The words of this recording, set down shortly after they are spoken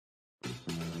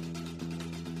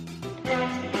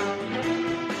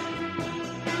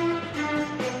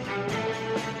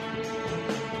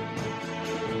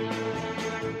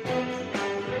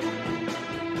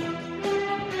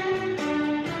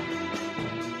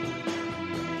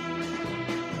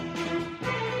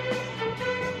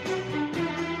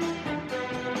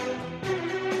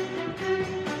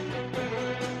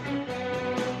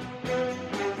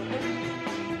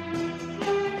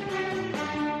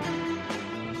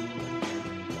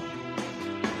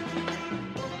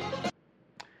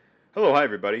Hello, hi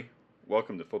everybody.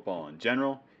 Welcome to Football in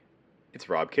General. It's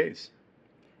Rob Case.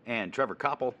 And Trevor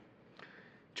Koppel.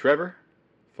 Trevor,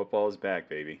 football is back,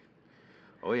 baby.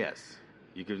 Oh yes,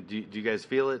 you can. Do you guys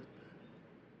feel it?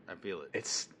 I feel it.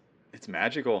 It's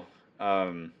magical.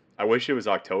 I wish it was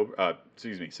October.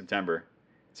 September,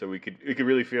 so we could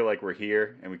really feel like we're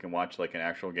here and we can watch like an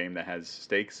actual game that has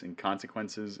stakes and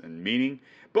consequences and meaning.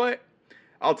 But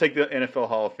I'll take the NFL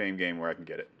Hall of Fame game where I can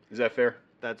get it. Is that fair?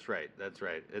 That's right. That's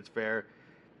right. It's fair.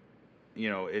 You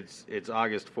know, it's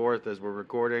August 4th as we're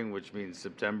recording, which means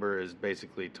September is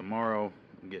basically tomorrow.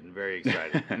 I'm getting very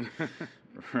excited.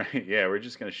 Right. Yeah, we're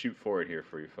just going to shoot forward here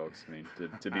for you folks. I mean,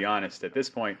 to be honest, at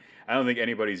this point, I don't think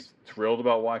anybody's thrilled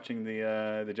about watching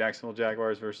the Jacksonville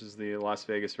Jaguars versus the Las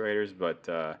Vegas Raiders. But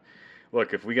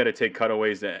look, if we got to take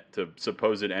cutaways to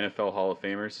supposed NFL Hall of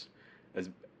Famers, as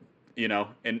you know,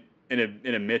 in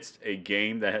amidst a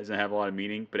game that doesn't have a lot of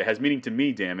meaning, but it has meaning to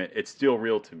me. Damn it, it's still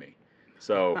real to me.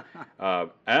 So I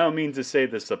don't mean to say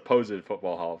the supposed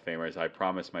football Hall of Famers. I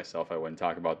promised myself I wouldn't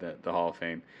talk about the Hall of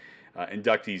Fame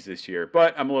inductees this year,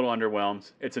 but I'm a little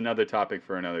underwhelmed. It's another topic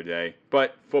for another day.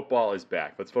 But football is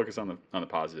back. Let's focus on the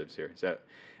positives here. Is that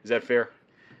fair?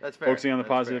 That's fair. Focusing on the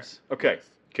positives. Fair. Okay. Yes.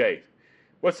 Okay.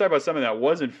 Let's talk about something that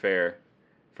wasn't fair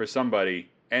for somebody,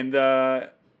 and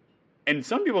in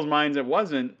some people's minds it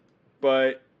wasn't,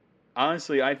 but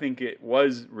honestly, I think it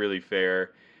was really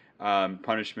fair.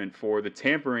 Punishment for the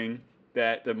tampering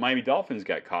that the Miami Dolphins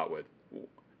got caught with.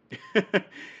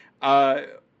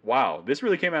 Wow, this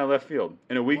really came out of left field.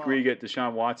 In a week where you get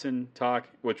Deshaun Watson talk,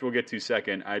 which we'll get to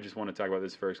second, I just want to talk about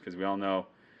this first because we all know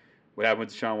what happened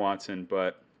with Deshaun Watson,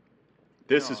 but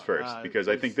this is first because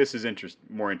I think this is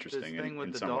more interesting. This thing with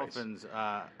in the some Dolphins,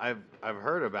 I've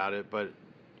heard about it, but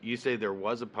you say there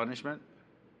was a punishment?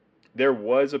 There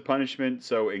was a punishment,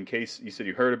 so in case you said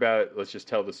you heard about it, let's just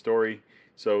tell the story.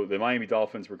 So the Miami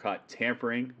Dolphins were caught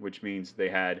tampering, which means they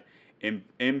had if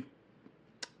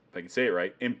I can say it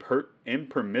right,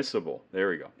 impermissible. There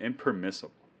we go,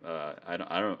 impermissible. I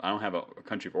don't have a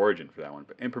country of origin for that one,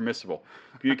 but impermissible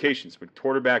communications with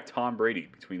quarterback Tom Brady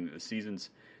between the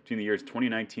years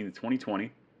 2019 to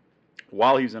 2020,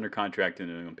 while he was under contract in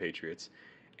the New England Patriots,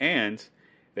 and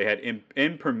they had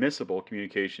impermissible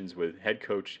communications with head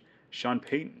coach Sean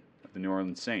Payton of the New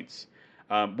Orleans Saints,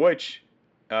 which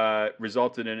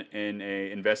resulted in an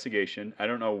investigation. I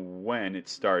don't know when it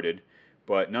started,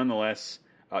 but nonetheless,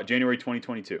 January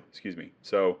 2022, excuse me.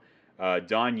 So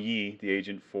Don Yee, the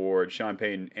agent for Sean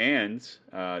Payton and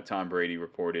Tom Brady,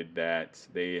 reported that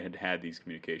they had these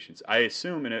communications. I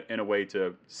assume in a way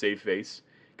to save face,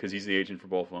 because he's the agent for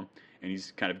both of them, and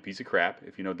he's kind of a piece of crap,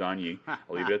 if you know Don Yee.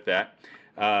 I'll leave it at that.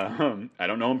 I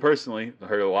don't know him personally. I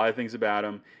heard a lot of things about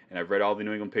him, and I've read all the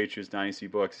New England Patriots Dynasty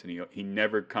books, and he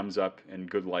never comes up in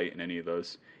good light in any of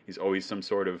those. He's always some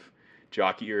sort of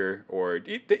jockey or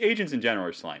the agents in general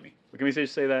are slimy. Can we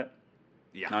just say that?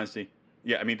 Yeah. Honestly?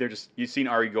 Yeah, I mean, they're just, you've seen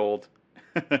Ari Gold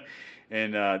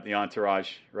and the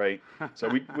Entourage, right? So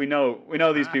we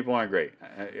know these people aren't great,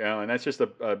 and that's just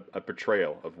a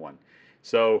portrayal of one.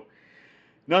 So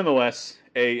nonetheless,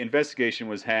 a investigation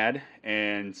was had,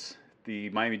 and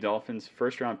the Miami Dolphins'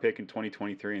 first-round pick in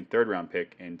 2023 and third-round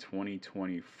pick in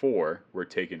 2024 were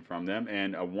taken from them,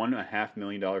 and a $1.5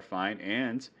 million fine,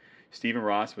 and Stephen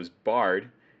Ross was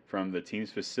barred from the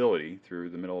team's facility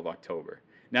through the middle of October.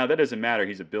 Now, that doesn't matter.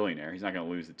 He's a billionaire. He's not going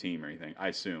to lose the team or anything, I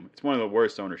assume. It's one of the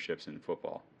worst ownerships in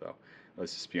football, though.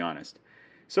 Let's just be honest.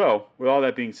 So, with all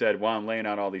that being said, while I'm laying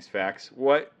out all these facts,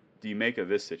 what do you make of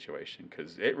this situation?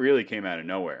 Because it really came out of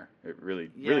nowhere. It really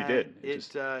did. It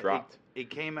just dropped. It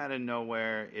came out of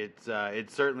nowhere. It's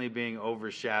certainly being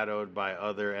overshadowed by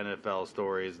other NFL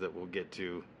stories that we'll get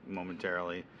to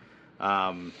momentarily.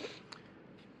 I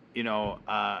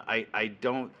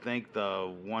don't think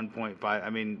the 1.5. I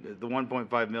mean, the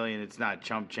 1.5 million. It's not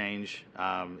chump change.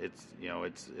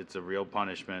 It's a real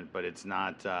punishment, but it's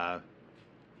not.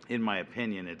 In my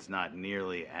opinion, it's not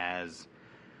nearly as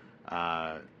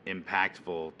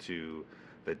impactful to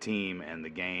the team and the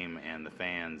game and the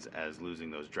fans as losing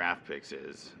those draft picks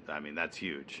is. I mean, that's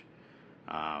huge.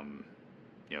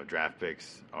 Draft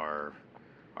picks are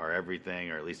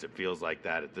everything, or at least it feels like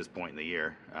that at this point in the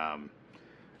year.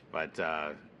 But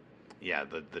the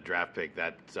draft pick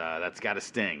that's got to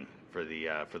sting for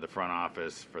the front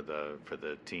office, for the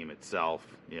team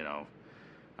itself,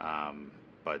 not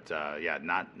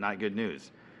good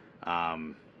news.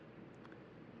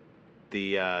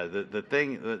 The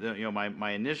thing,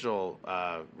 my initial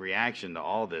reaction to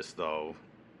all this, though,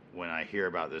 when I hear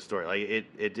about this story, like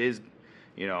it is,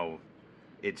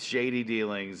 it's shady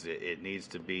dealings. It needs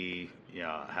to be,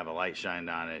 have a light shined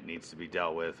on it. It needs to be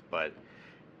dealt with. But,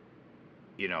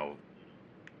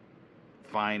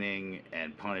 fining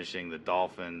and punishing the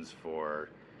Dolphins for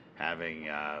having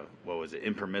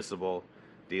impermissible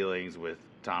dealings with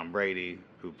Tom Brady,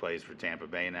 who plays for Tampa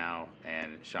Bay now,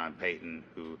 and Sean Payton,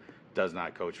 who does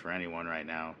not coach for anyone right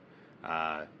now.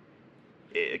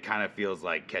 It kind of feels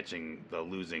like catching the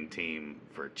losing team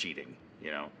for cheating,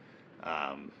 you know.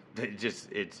 It's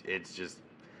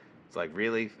like,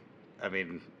 really? I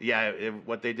mean, yeah,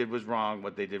 what they did was wrong.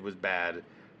 What they did was bad.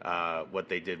 What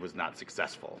they did was not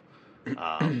successful.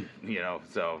 You know,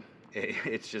 so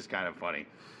it's just kind of funny.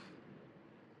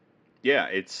 Yeah,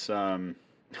 it's. I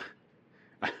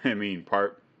mean,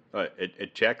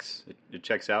 it checks. It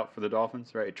checks out for the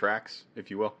Dolphins, right? It tracks, if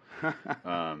you will.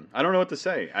 I don't know what to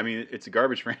say. I mean, it's a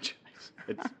garbage franchise.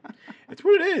 It's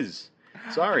what it is.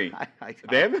 Sorry,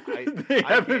 they haven't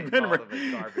been a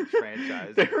garbage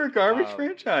franchise. They were a garbage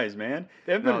franchise, man.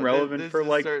 They haven't been relevant for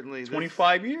like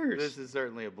 25 years. This is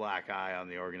certainly a black eye on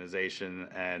the organization,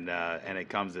 and it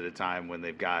comes at a time when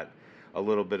they've got a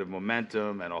little bit of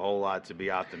momentum and a whole lot to be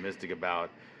optimistic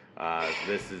about.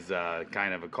 This is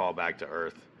kind of a call back to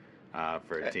earth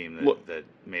for a team that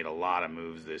made a lot of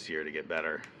moves this year to get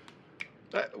better.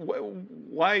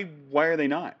 Why are they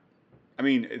not? I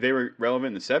mean, they were relevant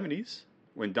in the 70s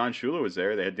when Don Shula was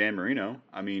there. They had Dan Marino.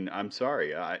 I mean, I'm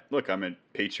sorry. Look, I'm a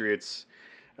Patriots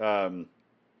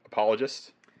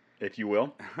apologist, if you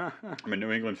will. I'm a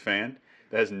New England fan.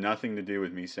 That has nothing to do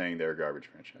with me saying they're a garbage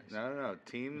franchise. No.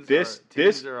 Teams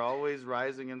are always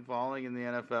rising and falling in the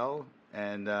NFL.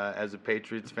 And as a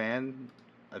Patriots fan,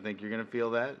 I think you're going to feel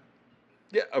that.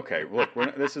 Yeah, okay. Look,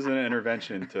 this isn't an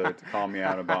intervention to call me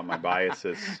out about my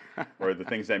biases or the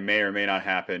things that may or may not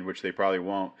happen, which they probably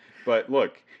won't. But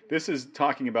look, this is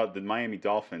talking about the Miami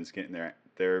Dolphins getting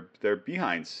their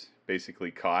behinds basically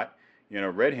caught,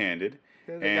 red-handed.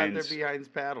 Yeah, they got their behinds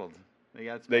paddled.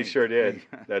 They sure did.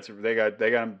 They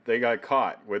got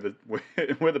caught with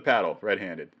a paddle,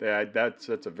 red-handed. That's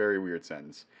a very weird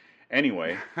sentence.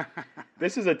 Anyway,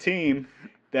 this is a team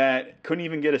that couldn't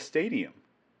even get a stadium.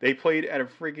 They played at a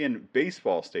friggin'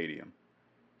 baseball stadium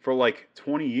for like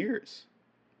 20 years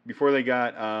before they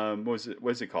got what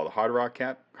is it called? The Hard Rock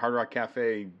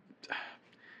Cafe.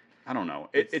 I don't know.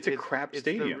 It's a crap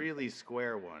stadium. It's the really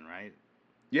square one, right?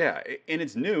 Yeah, and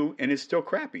it's new and it's still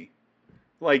crappy.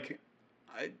 Like,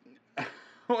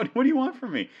 what do you want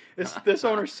from me? This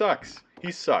owner sucks.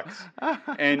 He sucks,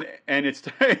 and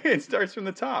it starts from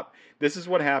the top. This is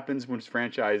what happens when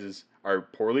franchises are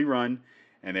poorly run.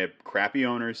 And they have crappy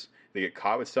owners. They get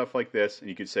caught with stuff like this. And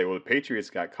you could say, well, the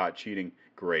Patriots got caught cheating.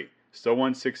 Great. Still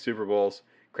won 6 Super Bowls.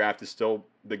 Kraft is still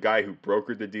the guy who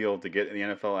brokered the deal to get the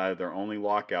NFL out of their only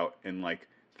lockout in like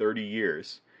 30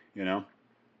 years. You know,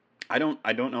 I don't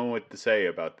know what to say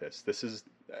about this. This is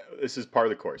part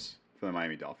of the course for the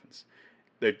Miami Dolphins.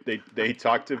 They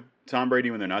talk to Tom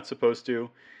Brady when they're not supposed to.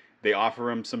 They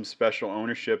offer him some special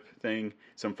ownership thing,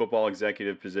 some football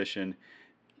executive position,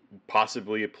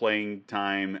 possibly a playing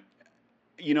time.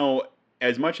 You know,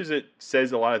 as much as it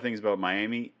says a lot of things about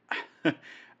Miami,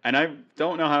 and I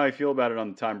don't know how I feel about it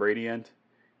on the Tom Brady end.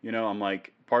 You know, I'm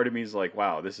like, part of me is like,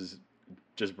 wow, this is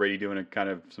just Brady doing a kind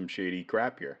of some shady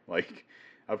crap here. Like,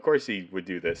 of course he would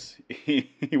do this. He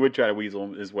would try to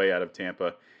weasel his way out of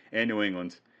Tampa and New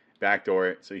England, backdoor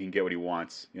it so he can get what he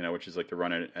wants, you know, which is like to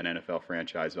run an NFL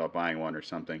franchise without buying one or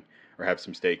something, or have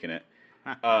some stake in it.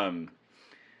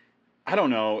 I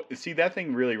don't know. See, that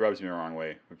thing really rubs me the wrong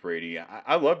way with Brady.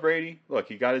 I love Brady. Look,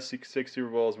 he got his six Super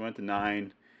Bowls, went to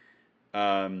 9.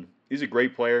 He's a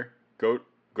great player.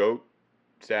 GOAT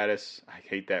status. I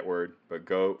hate that word, but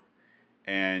GOAT.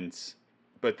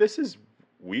 But this is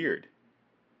weird.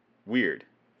 Weird,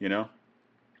 you know?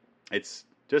 It's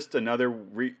just another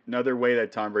way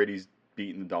that Tom Brady's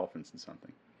beaten the Dolphins in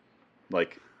something.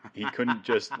 Like, he couldn't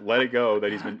just let it go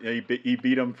that he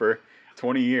beat them for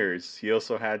 20 years. He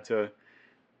also had to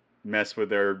mess with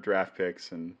their draft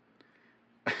picks, and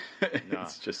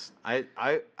it's just I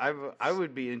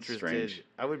would be interested. Strange.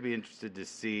 I would be interested to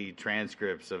see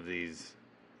transcripts of these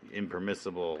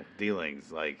impermissible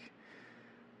dealings. Like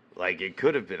it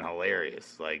could have been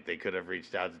hilarious. Like, they could have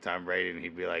reached out to Tom Brady and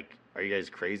he'd be like, "Are you guys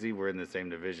crazy? We're in the same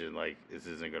division. Like, this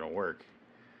isn't going to work."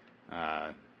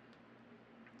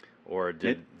 Or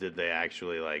did they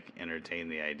actually like entertain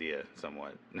the idea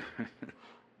somewhat?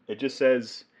 It just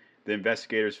says the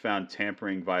investigators found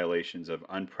tampering violations of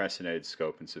unprecedented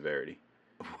scope and severity.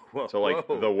 Whoa, so like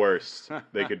the worst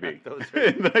they could be. Those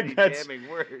are damning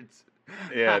words.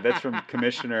 Yeah, that's from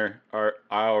Commissioner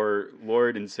our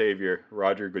Lord and Savior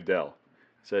Roger Goodell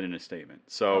said in a statement.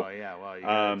 So well, you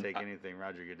gotta take anything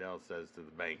Roger Goodell says to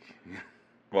the bank.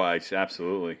 Well,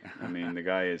 absolutely. I mean, the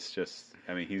guy is just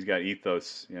I mean, he's got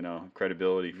ethos,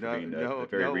 credibility for being a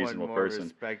very reasonable no one more person.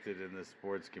 respected in the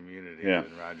sports community Yeah.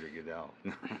 than Roger Goodell.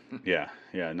 Yeah.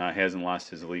 Hasn't lost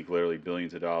his league literally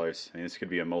billions of dollars. I mean, this could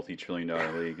be a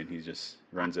multi-trillion-dollar league, and he just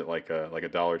runs it like a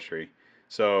Dollar Tree.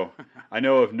 So I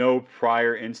know of no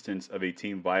prior instance of a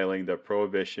team violating the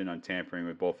prohibition on tampering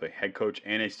with both a head coach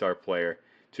and a star player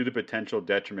to the potential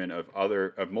detriment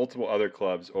of multiple other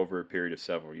clubs over a period of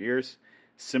several years.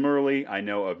 Similarly, I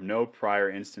know of no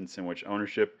prior instance in which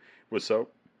ownership was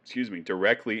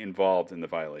directly involved in the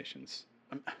violations.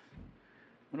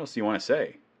 What else do you want to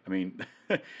say? I mean,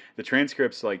 the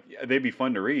transcripts, they'd be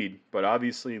fun to read, but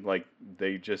obviously,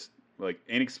 they just,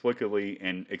 inexplicably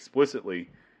and explicitly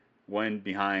went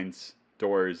behind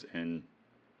doors and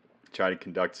try to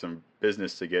conduct some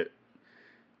business to get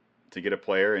a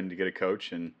player and to get a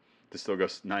coach and to still go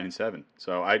 9-7.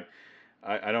 So I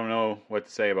don't know what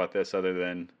to say about this other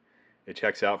than it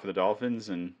checks out for the Dolphins,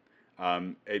 and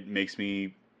it makes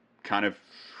me kind of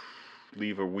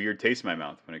leave a weird taste in my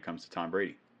mouth when it comes to Tom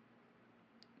Brady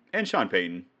and Sean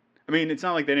Payton. I mean, it's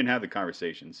not like they didn't have the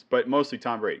conversations, but mostly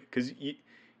Tom Brady, because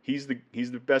he's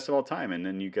the best of all time, and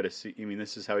then you got to see. I mean,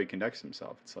 this is how he conducts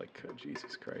himself. It's like, oh,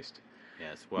 Jesus Christ.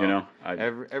 Yes, well,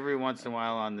 every once in a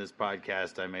while on this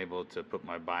podcast, I'm able to put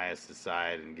my bias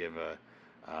aside and give a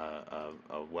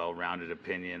well-rounded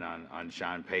opinion on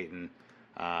Sean Payton.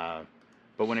 But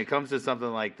when it comes to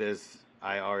something like this,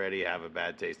 I already have a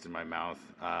bad taste in my mouth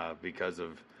because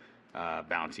of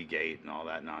Bounty Gate and all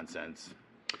that nonsense.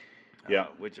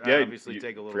 Which I obviously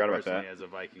take a little personally as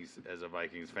a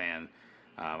Vikings fan.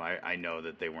 I know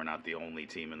that they were not the only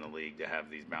team in the league to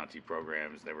have these bounty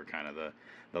programs. They were kind of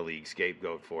the league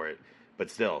scapegoat for it. But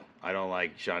still, I don't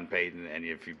like Sean Payton, and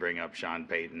if you bring up Sean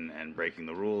Payton and breaking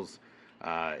the rules,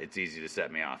 it's easy to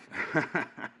set me off.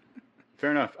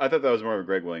 Fair enough. I thought that was more of a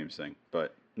Greg Williams thing,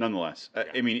 but nonetheless,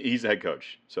 I mean, he's the head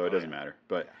coach, so it doesn't matter.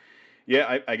 But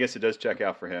I guess it does check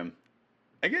out for him.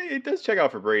 It does check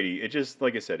out for Brady. It just,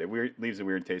 like I said, leaves a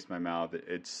weird taste in my mouth.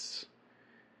 It's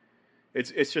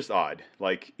just odd.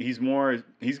 Like, he's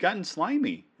gotten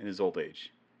slimy in his old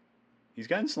age. He's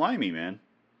gotten slimy, man.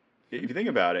 If you think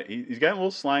about it, he's gotten a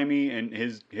little slimy, and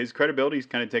his credibility's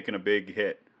kind of taken a big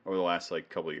hit over the last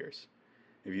couple of years.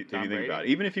 If you think about it,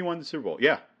 even if he won the Super Bowl,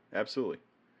 yeah, absolutely.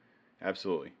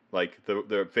 Like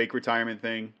the fake retirement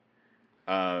thing,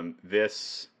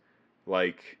 just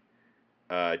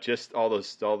all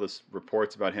those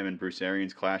reports about him and Bruce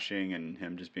Arians clashing, and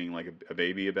him just being like a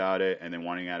baby about it, and then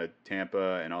wanting out of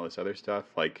Tampa and all this other stuff.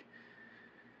 Like,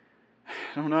 I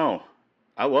don't know.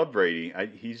 I love Brady.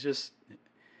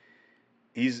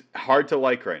 He's hard to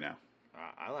like right now.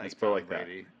 I like Tom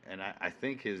Brady, and I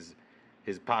think his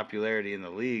popularity in the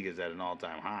league is at an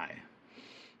all-time high.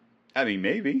 I mean,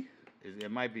 maybe.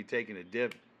 It might be taking a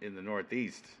dip in the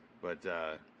Northeast, but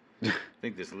I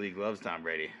think this league loves Tom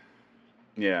Brady.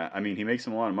 Yeah, I mean, he makes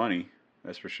him a lot of money,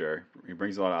 that's for sure. He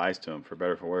brings a lot of eyes to him, for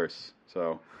better or for worse.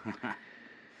 So,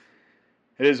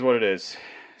 it is what it is.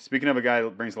 Speaking of a guy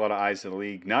that brings a lot of eyes to the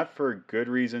league, not for good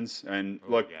reasons, and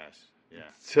look,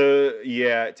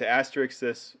 to asterisk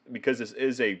this, because this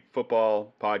is a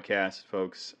football podcast,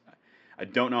 folks, I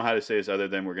don't know how to say this other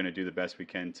than we're going to do the best we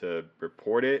can to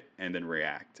report it and then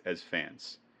react as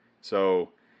fans.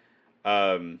 So,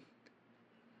 I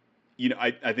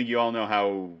think you all know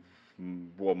how,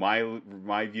 well,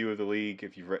 my view of the league,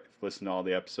 if you've listened to all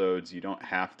the episodes, you don't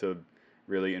have to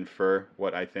really infer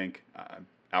what I think. I'm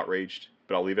outraged,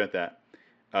 but I'll leave it at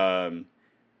that.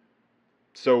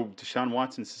 So, Deshaun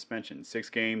Watson's suspension, 6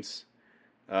 games.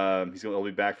 He'll be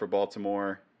back for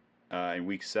Baltimore in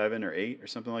week 7 or 8 or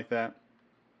something like that.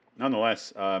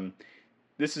 Nonetheless,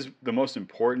 this is the most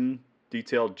important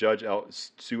detail. Judge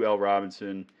Sue L.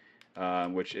 Robinson,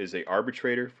 which is a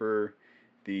arbitrator for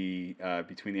the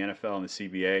between the NFL and the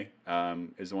CBA,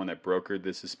 is the one that brokered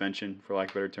the suspension, for lack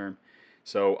of a better term.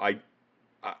 So I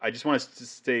just want to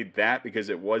state that, because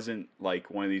it wasn't like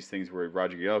one of these things where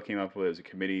Roger Goodell came up with it as a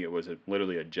committee. It was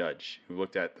literally a judge who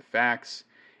looked at the facts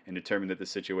and determined that the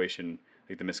situation,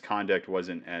 like the misconduct,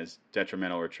 wasn't as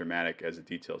detrimental or traumatic as the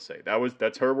details say.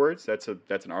 That's her words. That's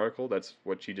an article. That's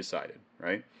what she decided,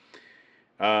 right?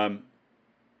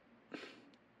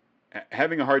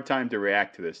 Having a hard time to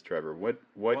react to this, Trevor. What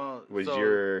was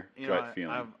your gut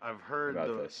feeling? I've heard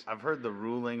about this. I've heard the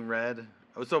ruling read.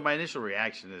 So my initial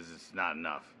reaction is it's not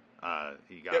enough.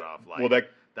 He got off light. Well,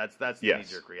 that's the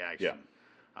knee-jerk reaction.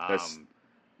 Yeah,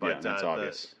 that's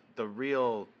obvious. The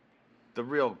real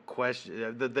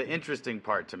question, the interesting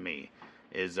part to me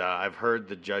is I've heard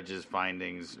the judge's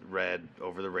findings read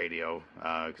over the radio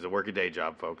because I work a day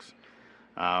job, folks.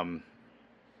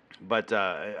 But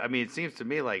I mean, it seems to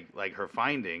me like her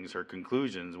findings, her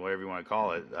conclusions, whatever you want to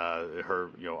call it, her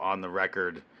on the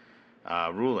record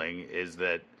ruling is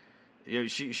that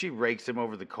she rakes him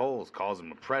over the coals, calls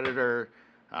him a predator,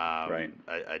 Right.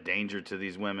 a danger to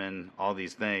these women, all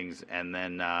these things, and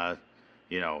then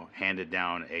handed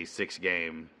down a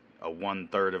 6-game, a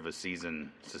 1/3 of a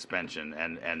season suspension,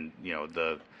 and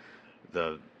the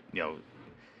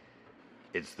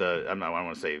it's the I don't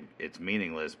want to say it's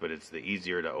meaningless, but it's the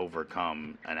easier to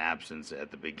overcome an absence at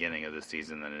the beginning of the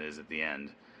season than it is at the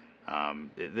end.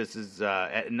 This is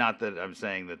not that I'm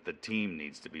saying that the team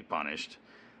needs to be punished,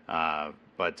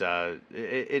 but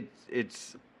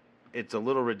it's a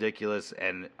little ridiculous,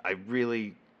 and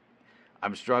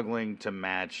I'm struggling to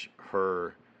match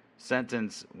her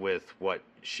sentence with what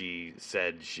she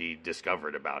said she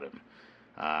discovered about him,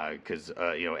 because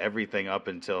everything up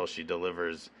until she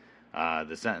delivers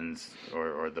the sentence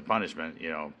or the punishment,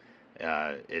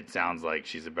 it sounds like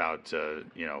she's about to,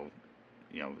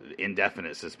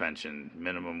 indefinite suspension,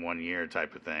 minimum 1 year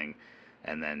type of thing,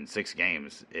 and then 6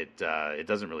 games. It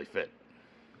doesn't really fit.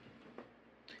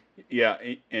 Yeah,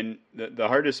 and the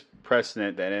hardest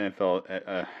precedent that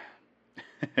NFL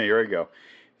here we go.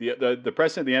 The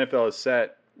precedent the NFL has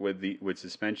set with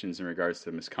suspensions in regards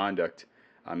to misconduct.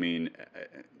 I mean,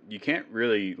 you can't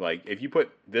really if you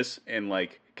put this and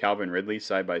Calvin Ridley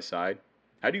side by side,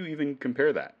 how do you even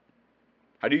compare that?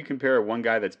 How do you compare one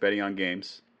guy that's betting on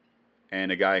games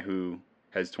and a guy who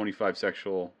has 25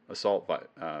 sexual assault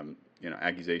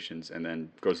accusations and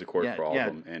then goes to court for all of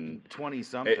them, and 20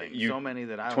 something, so many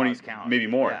that I 20, lost count, maybe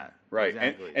more. Yeah, right.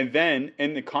 Exactly. And then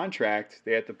in the contract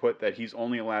they have to put that he's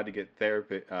only allowed to get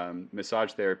therapy,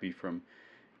 massage therapy from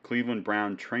Cleveland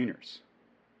Brown trainers.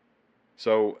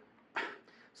 So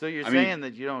you're saying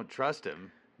that you don't trust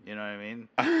him? You know what I mean?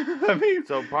 I mean,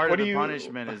 so part of the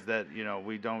punishment is that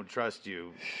we don't trust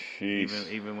you.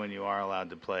 Even when you are allowed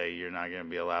to play, you're not going to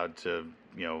be allowed to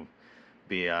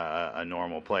be a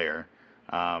normal player.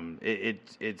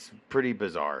 It's pretty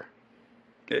bizarre.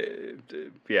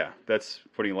 Yeah, that's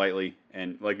putting it lightly.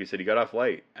 And like we said, he got off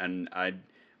late, and I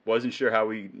wasn't sure how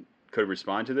we could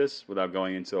respond to this without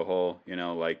going into a whole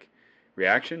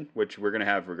reaction, which we're going to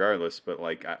have regardless. But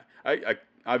I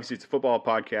obviously it's a football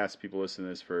podcast. People listen to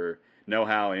this for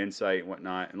know-how and insight and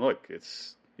whatnot. And look,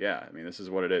 this is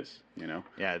what it is.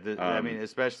 Yeah, I mean,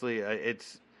 especially it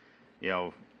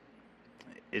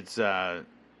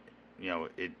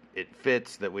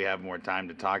fits that we have more time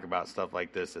to talk about stuff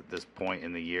like this at this point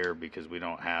in the year because we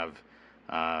don't have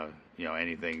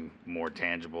anything more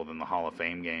tangible than the Hall of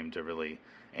Fame game to really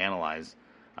analyze.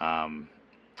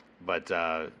 But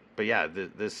yeah,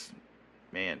 this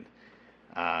man.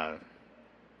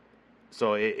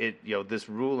 So this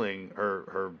ruling,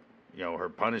 her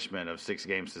punishment of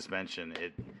 6-game suspension,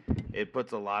 it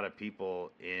puts a lot of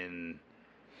people in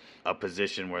a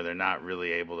position where they're not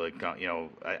really able to,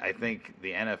 I think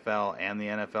the NFL and the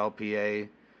NFLPA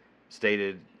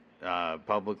stated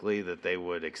publicly that they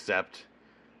would accept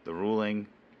the ruling,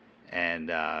 and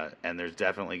there's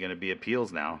definitely going to be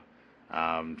appeals now.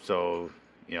 So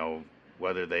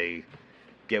whether they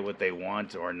get what they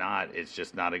want or not, it's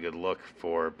just not a good look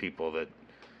for people that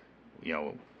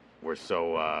were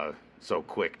so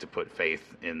quick to put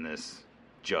faith in this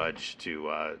judge to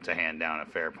hand down a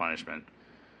fair punishment.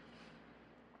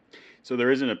 So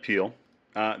there is an appeal.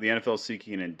 The NFL is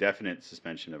seeking an indefinite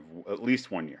suspension of at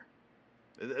least 1 year.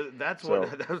 That's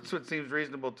what seems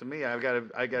reasonable to me. I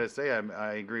gotta say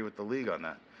I agree with the league on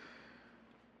that.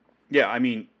 Yeah, I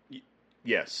mean,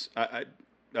 yes.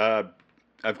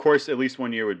 Of course, at least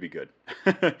 1 year would be good.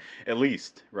 At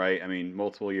least, right? I mean,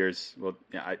 multiple years. Well,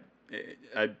 yeah.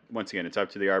 I once again, it's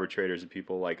up to the arbitrators and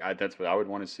people. That's what I would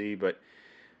want to see. But,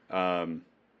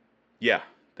 yeah,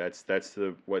 that's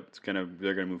they're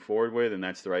gonna move forward with, and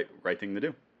that's the right thing to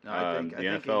do. No, I think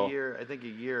NFL. I think a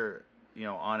year.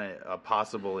 On a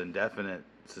possible indefinite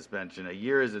suspension, a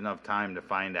year is enough time to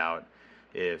find out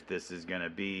if this is going to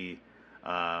be,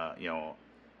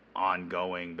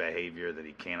 ongoing behavior that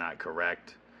he cannot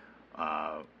correct,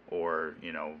 or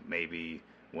maybe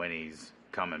when he's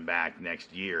coming back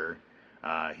next year,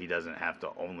 he doesn't have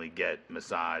to only get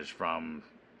massage from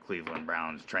Cleveland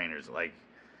Browns trainers.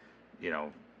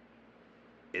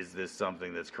 Is this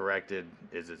something that's corrected?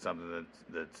 Is it something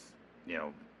that's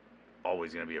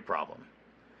always going to be a problem?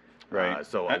 Right.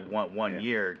 So one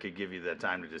year could give you the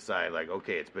time to decide,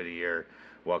 okay, it's been a year,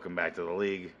 welcome back to the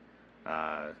league,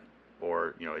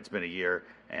 or it's been a year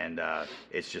and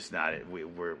it's just not.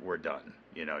 We're done.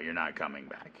 You're not coming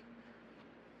back.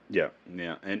 Yeah,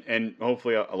 and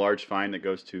hopefully a large fine that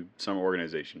goes to some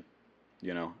organization,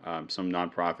 some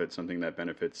nonprofit, something that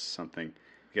benefits something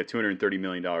You got $230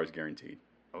 million guaranteed.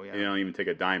 Oh yeah. You don't even take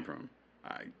a dime from him.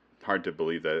 Hard to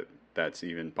believe that that's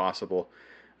even possible.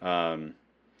 Um,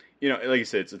 like you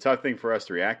said, it's a tough thing for us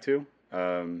to react to.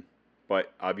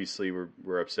 But obviously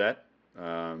we're upset,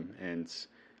 and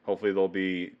hopefully there'll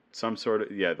be some sort of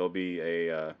there'll be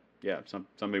a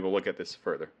somebody will look at this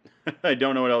further. I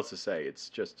don't know what else to say.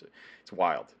 It's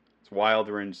wild. It's wild.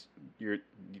 We're in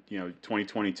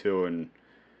 2022, and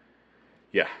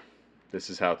this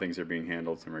is how things are being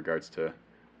handled in regards to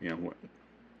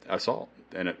assault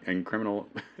and criminal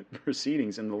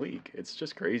proceedings in the league. It's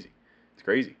just crazy. It's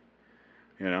crazy.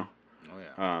 Oh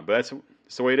yeah. But that's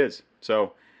the way it is.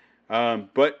 So.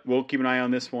 But we'll keep an eye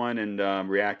on this one and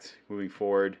react moving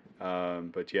forward.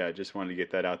 But yeah, just wanted to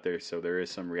get that out there. So there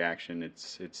is some reaction.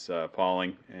 It's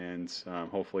appalling, and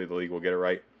hopefully the league will get it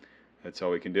right. That's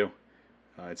all we can do.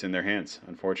 It's in their hands,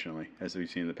 unfortunately, as we've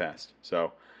seen in the past.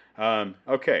 So,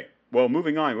 okay. Well,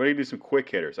 moving on. We're going to do some quick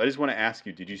hitters. I just want to ask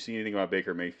you, did you see anything about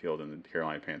Baker Mayfield in the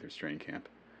Carolina Panthers training camp?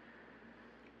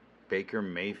 Baker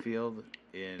Mayfield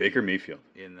in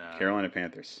Carolina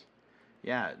Panthers.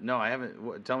 Yeah, no, I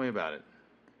haven't. Tell me about it.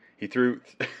 He threw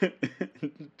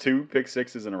 2 pick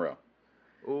sixes in a row.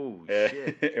 Oh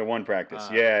shit! In one practice.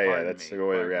 That's the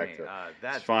way to react to it.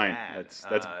 That's it's fine. bad.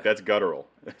 That's guttural.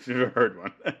 If you've ever heard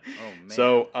one. Oh man.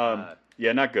 So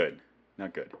not good.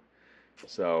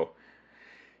 So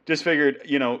just figured,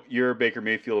 you're a Baker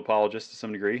Mayfield apologist to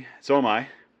some degree. So am I.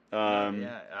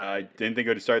 I didn't think it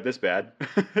would start this bad.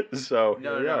 So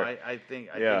no. I think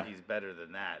he's better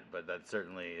than that, but that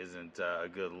certainly isn't a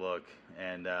good look.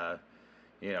 And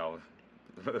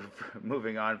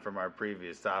moving on from our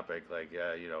previous topic,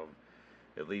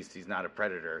 at least he's not a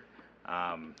predator.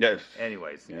 Yes.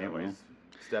 Anyways,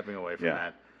 stepping away from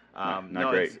that.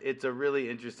 Not great. It's a really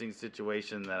interesting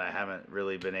situation that I haven't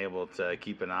really been able to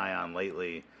keep an eye on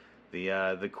lately.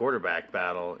 The quarterback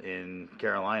battle in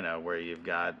Carolina, where you've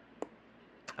got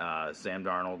Sam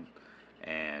Darnold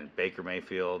and Baker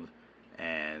Mayfield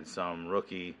and some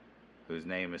rookie whose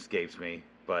name escapes me.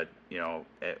 But,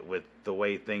 with the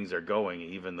way things are going,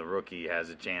 even the rookie has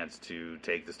a chance to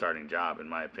take the starting job, in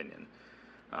my opinion,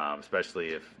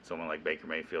 especially if someone like Baker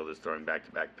Mayfield is throwing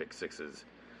back-to-back pick sixes.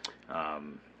 I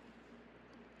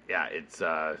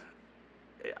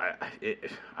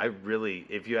really,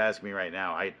 if you ask me right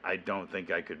now, I don't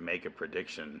think I could make a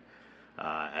prediction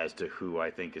as to who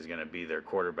I think is going to be their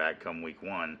quarterback come week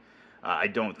 1. I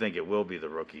don't think it will be the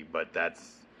rookie, but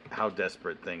that's how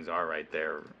desperate things are right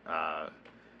there.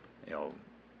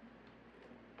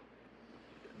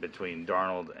 Between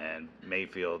Darnold and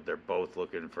Mayfield, they're both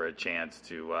looking for a chance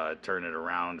to turn it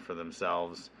around for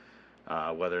themselves.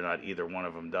 Whether or not either one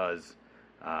of them does,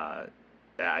 I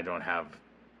don't have.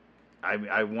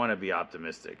 I want to be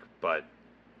optimistic, but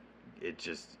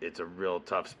it's a real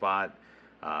tough spot.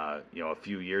 A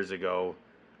few years ago,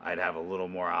 I'd have a little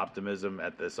more optimism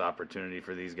at this opportunity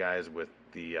for these guys with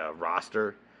the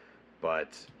roster,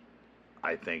 but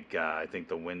I think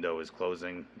the window is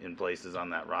closing in places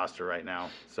on that roster right now.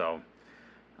 So,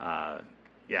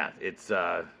 it's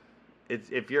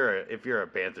if you're a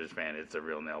Panthers fan, it's a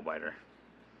real nail biter.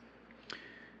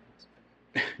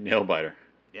 Nail biter.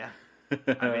 Yeah.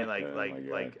 I mean,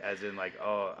 as in,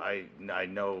 I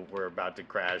know we're about to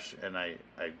crash, and I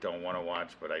don't want to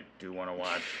watch, but I do want to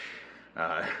watch.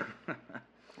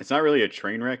 It's not really a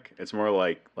train wreck. It's more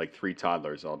like 3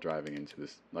 toddlers all driving into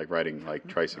this, riding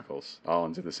tricycles, all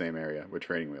into the same area with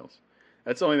training wheels.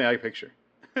 That's the only thing I picture.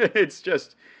 It's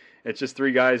just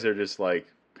 3 guys that are just kind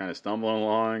of stumbling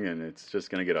along, and it's just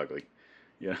gonna get ugly.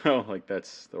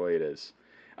 That's the way it is.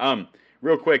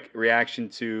 Real quick reaction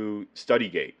to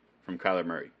StudyGate from Kyler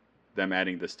Murray, them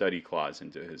adding the study clause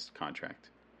into his contract.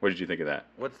 What did you think of that?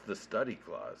 What's the study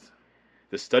clause?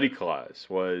 The study clause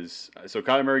was, so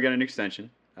Kyler Murray got an extension.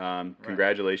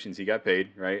 Congratulations, he got paid,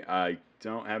 right? I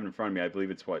don't have it in front of me. I believe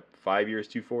it's 5 years,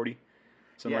 $240,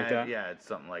 something like that. Yeah, it's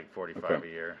something like $45 a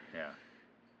year. Yeah,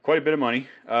 quite a bit of money.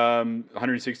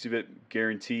 160 of it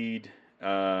guaranteed.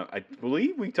 I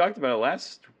believe we talked about it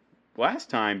last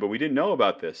time, but we didn't know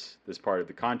about this part of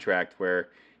the contract where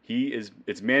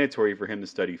it's mandatory for him to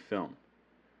study film,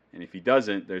 and if he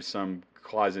doesn't, there's some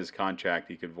clause in his contract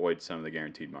he could void some of the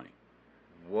guaranteed money.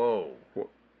 Whoa.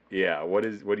 Yeah. What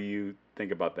do you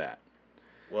think about that?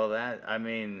 Well,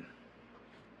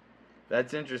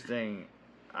 that's interesting.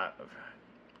 At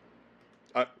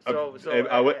the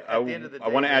end of the day, I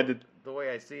want to add the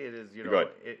way I see it is, Go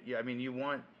ahead. you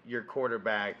want your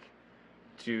quarterback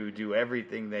to do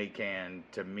everything they can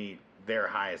to meet their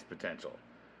highest potential,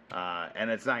 and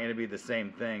it's not going to be the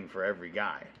same thing for every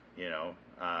guy.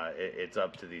 It's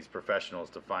up to these professionals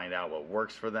to find out what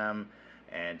works for them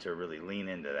and to really lean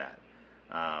into that.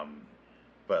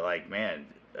 But like, man,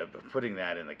 putting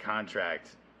that in the contract,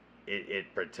 it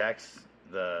protects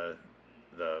the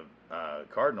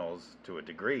Cardinals to a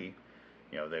degree.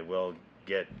 You know, they will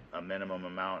get a minimum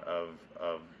amount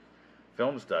of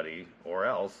film study or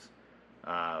else.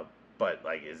 But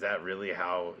like, is that really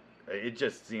how? It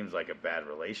just seems like a bad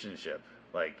relationship.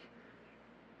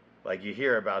 Like you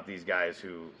hear about these guys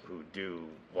who do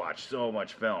watch so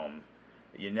much film,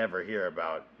 you never hear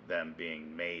about them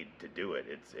being made to do it.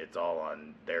 It's all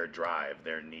on their drive,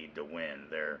 their need to win,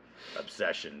 their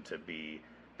obsession to be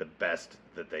the best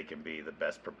that they can be, the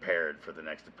best prepared for the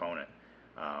next opponent.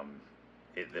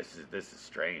 This is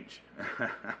strange.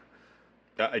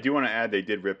 I do want to add they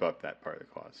did rip up that part of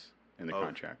the clause in the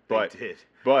contract, but they did.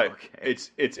 But okay.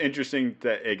 It's interesting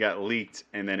that it got leaked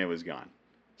and then it was gone.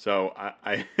 So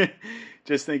I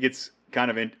just think it's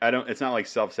kind of it's not like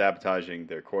self-sabotaging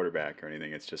their quarterback or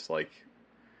anything. It's just like,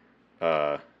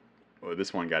 well,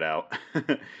 this one got out.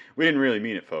 We didn't really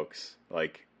mean it, folks.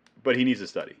 Like, but he needs to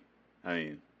study. I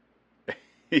mean,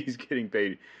 he's getting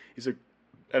paid. He's an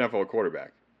NFL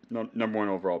quarterback, number 1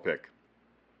 overall pick.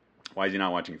 Why is he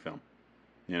not watching film?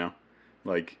 You know,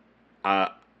 like, I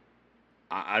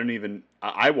don't even.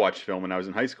 I watched film when I was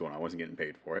in high school and I wasn't getting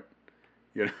paid for it.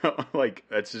 You know, like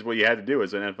that's just what you had to do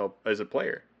as an NFL as a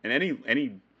player. And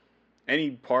any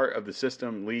part of the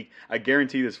system, league, I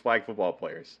guarantee there's flag football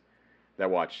players that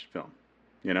watch film.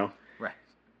 You know, right?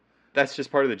 That's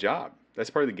just part of the job. That's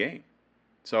part of the game.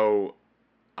 So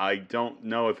I don't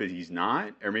know if he's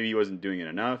not, or maybe he wasn't doing it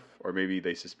enough, or maybe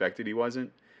they suspected he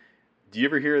wasn't. Do you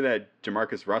ever hear that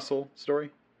Jamarcus Russell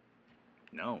story?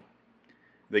 No.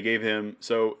 They gave him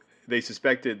the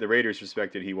Raiders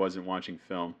suspected he wasn't watching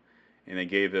film. And they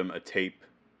gave him a tape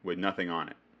with nothing on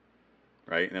it,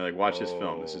 right? And they're like, watch this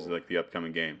film. This is like the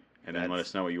upcoming game. And then let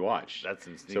us know what you watched. That's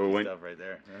some sneaky stuff right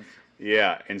there.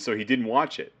 Yeah, and so he didn't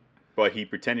watch it, but he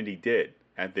pretended he did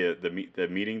at the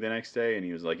meeting the next day. And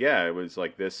he was like, yeah, it was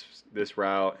like this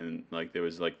route. And like there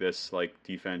was like this like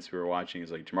defense we were watching.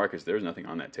 He's like, Jamarcus, there was nothing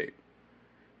on that tape.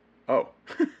 Oh.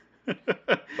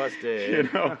 Busted. You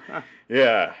know?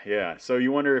 Yeah. So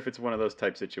you wonder if it's one of those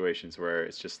type situations where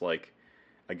it's just like,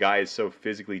 a guy is so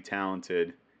physically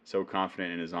talented, so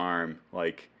confident in his arm.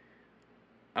 Like,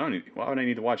 why would I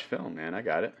need to watch film, man? I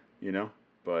got it, you know?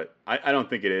 But I don't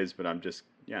think it is, but I'm just,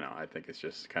 you know, I think it's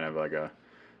just kind of like a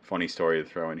funny story to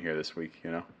throw in here this week,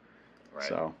 you know? Right.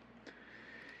 So,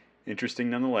 interesting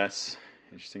nonetheless.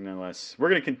 We're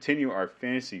going to continue our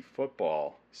fantasy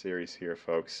football series here,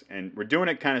 folks. And we're doing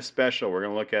it kind of special. We're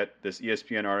going to look at this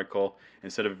ESPN article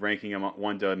instead of ranking them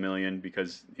 1 to 1,000,000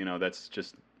 because, you know, that's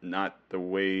just not the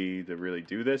way to really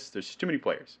do this. There's just too many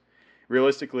players.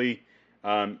 Realistically,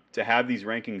 to have these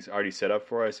rankings already set up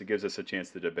for us, it gives us a chance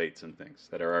to debate some things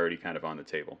that are already kind of on the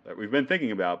table that we've been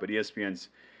thinking about, but ESPN's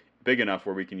big enough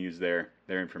where we can use their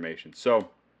information. So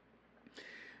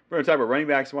we're going to talk about running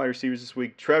backs and wide receivers this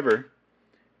week. Trevor,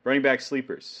 running back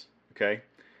sleepers, okay?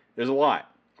 There's a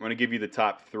lot. I'm going to give you the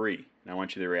top 3, and I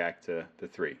want you to react to the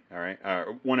 3, all right?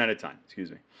 1 at a time,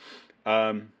 excuse me.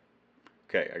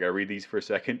 Okay, I got to read these for a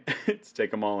second. Let's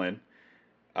take them all in.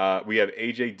 We have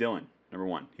A.J. Dillon, number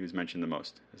 1. He was mentioned the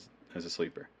most as a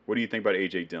sleeper. What do you think about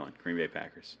A.J. Dillon, Green Bay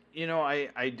Packers? You know,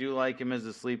 I do like him as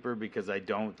a sleeper because I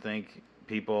don't think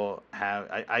people have...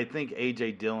 I think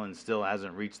A.J. Dillon still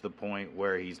hasn't reached the point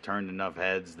where he's turned enough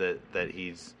heads that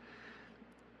he's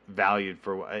valued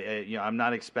for... You know, I'm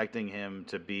not expecting him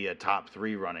to be a top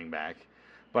 3 running back,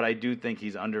 but I do think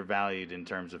he's undervalued in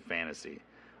terms of fantasy.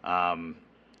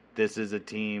 This is a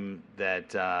team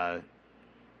that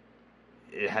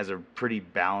it has a pretty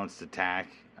balanced attack.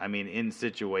 I mean, in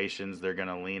situations, they're going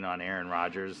to lean on Aaron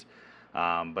Rodgers,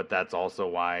 but that's also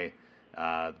why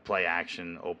play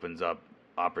action opens up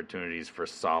opportunities for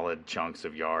solid chunks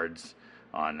of yards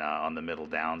on the middle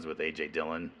downs with A.J.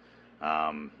 Dillon.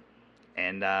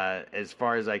 And as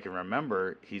far as I can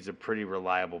remember, he's a pretty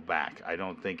reliable back. I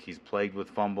don't think he's plagued with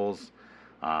fumbles.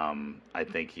 I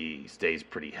think he stays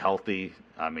pretty healthy.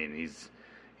 I mean, he's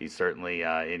certainly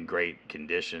in great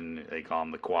condition. They call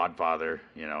him the Quad Father,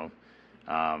 you know.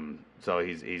 So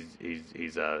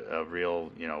he's a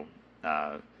real,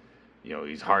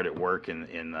 he's hard at work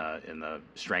in the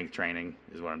strength training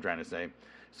is what I'm trying to say.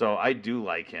 So I do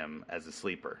like him as a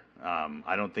sleeper.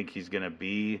 I don't think he's going to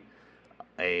be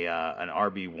an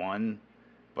RB1,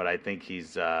 but I think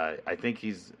he's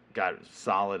got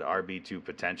solid RB2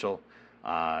 potential.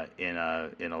 In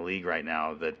a league right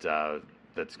now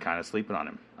that's kind of sleeping on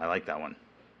him. I like that one.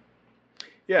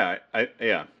 Yeah,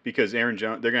 because Aaron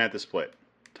Jones, they're gonna have to split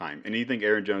time, and you think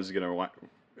Aaron Jones is gonna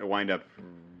wind up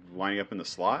lining up in the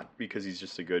slot because he's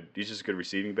just a good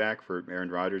receiving back for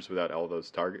Aaron Rodgers without all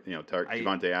those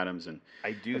Devontae Adams, and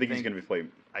I think he's going to be play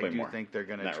more. I think they're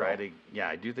going to try to. Yeah,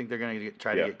 I do think they're going to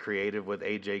try to get creative with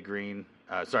AJ Green.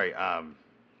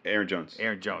 Aaron Jones.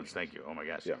 Aaron Jones. Thank you. Oh my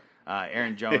gosh. Yeah.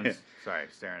 Aaron Jones. Sorry,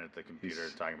 staring at the computer,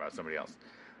 talking about somebody else.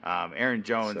 Aaron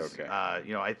Jones. Okay.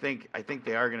 I think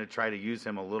they are going to try to use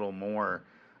him a little more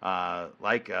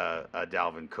like a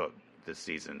Dalvin Cook this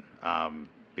season,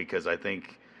 because I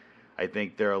think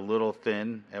they're a little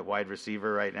thin at wide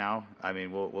receiver right now. I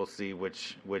mean, we'll see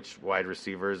which wide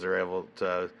receivers are able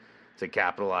to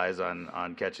capitalize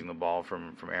on catching the ball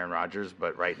from Aaron Rodgers.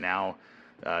 But right now,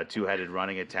 two-headed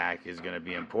running attack is going to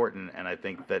be important, and I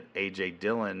think that A.J.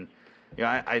 Dillon,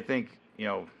 I think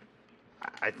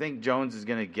Jones is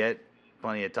going to get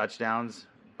plenty of touchdowns,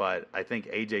 but I think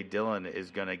A.J. Dillon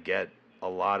is going to get a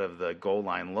lot of the goal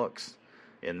line looks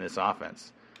in this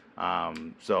offense.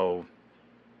 So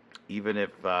even if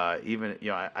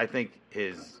I think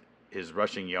his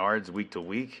rushing yards week to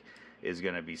week is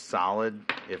going to be solid.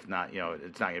 If not,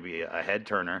 it's not going to be a head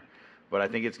turner, but I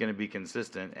think it's going to be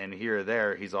consistent. And here or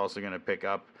there, he's also going to pick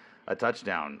up a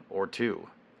touchdown or two.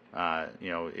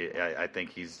 I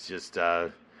think he's just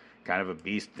kind of a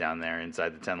beast down there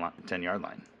inside the 10-yard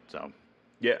line. So.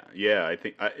 Yeah, I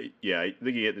think you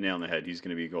hit the nail on the head. He's going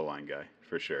to be a goal line guy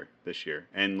for sure this year.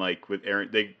 And like with Aaron,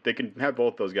 they can have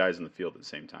both those guys in the field at the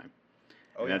same time.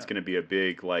 And that's going to be a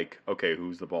big, like, okay,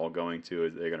 who's the ball going to?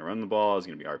 Is they going to run the ball? Is it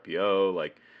going to be RPO?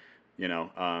 Like,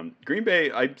 Green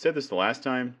Bay, I said this the last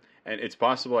time, and it's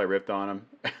possible I ripped on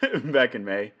them back in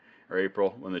May or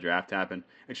April when the draft happened.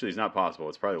 Actually, it's not possible.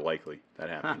 It's probably likely that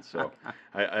happens. So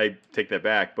I take that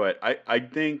back. But I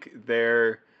think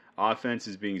their offense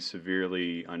is being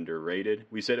severely underrated.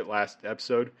 We said it last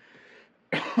episode.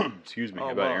 Excuse me,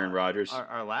 about Aaron Rodgers.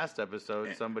 Our last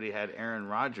episode, somebody had Aaron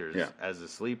Rodgers as a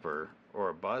sleeper or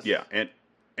a bust. Yeah, and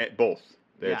both.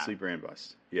 They had sleeper and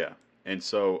bust. Yeah. And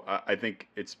so I think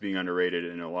it's being underrated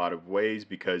in a lot of ways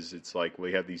because it's like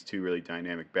we have these two really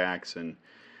dynamic backs, and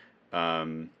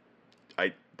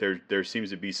there seems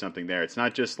to be something there. It's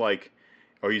not just like,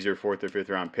 oh, he's your 4th or 5th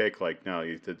round pick. Like, no,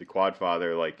 he's the quad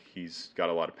father. Like, he's got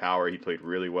a lot of power. He played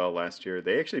really well last year.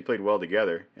 They actually played well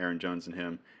together, Aaron Jones and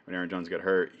him. When Aaron Jones got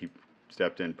hurt, he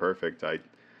stepped in perfect. I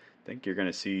think you're going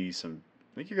to see some.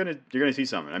 I think you're going to see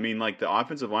something. I mean, like, the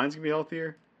offensive line's going to be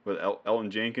healthier with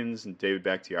Elton Jenkins and David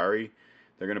Bakhtiari.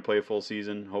 They're going to play a full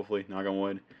season, hopefully, knock on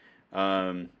wood.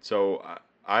 So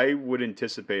I would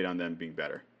anticipate on them being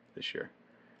better this year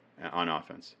on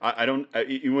offense. I don't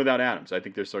even without Adams. I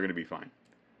think they're still going to be fine,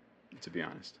 to be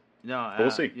honest. No, we'll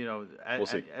see. We'll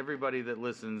see. Everybody that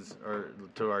listens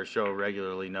to our show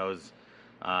regularly knows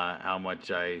how much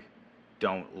I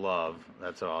don't love.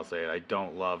 That's how I'll say it. I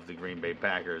don't love the Green Bay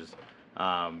Packers.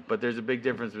 But there's a big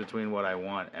difference between what I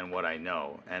want and what I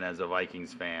know. And as a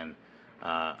Vikings fan,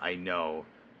 I know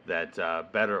that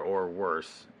better or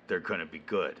worse, they're going to be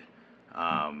good.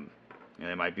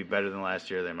 They might be better than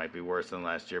last year. They might be worse than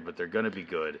last year, but they're going to be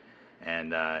good.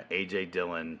 And A.J.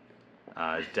 Dillon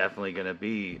is definitely going to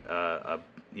be,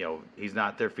 he's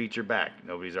not their feature back.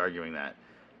 Nobody's arguing that.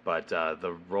 But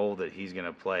the role that he's going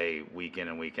to play week in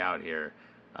and week out here,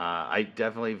 I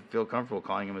definitely feel comfortable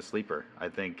calling him a sleeper. I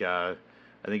think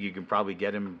you can probably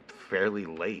get him fairly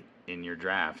late in your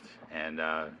draft, and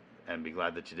be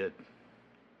glad that you did.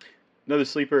 Another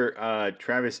sleeper,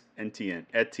 Travis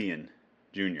Etienne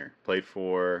Jr. played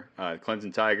for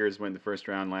Clemson Tigers, went in the first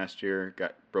round last year,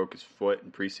 broke his foot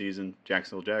in preseason,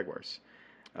 Jacksonville Jaguars.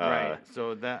 Right.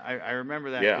 So that I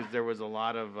remember that because there was a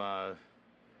lot of,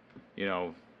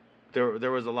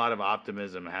 there was a lot of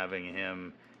optimism having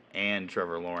him and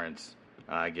Trevor Lawrence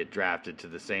get drafted to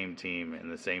the same team in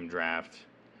the same draft.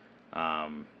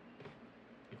 And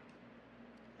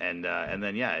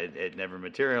then it never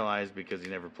materialized because he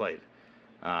never played.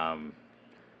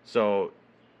 So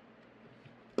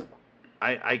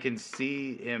I can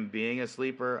see him being a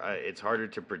sleeper. It's harder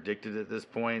to predict it at this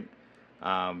point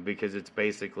because it's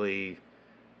basically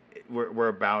we're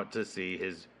about to see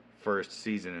his first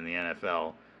season in the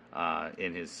NFL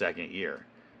in his second year.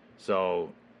 So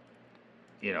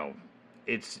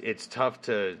it's tough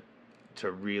to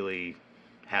really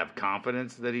have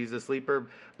confidence that he's a sleeper,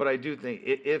 but I do think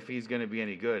if he's going to be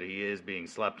any good, he is being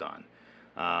slept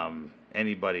on.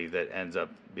 Anybody that ends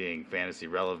up being fantasy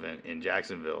relevant in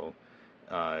Jacksonville,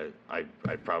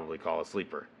 I'd probably call a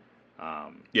sleeper.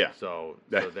 So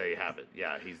there you have it.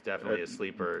 Yeah, he's definitely a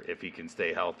sleeper if he can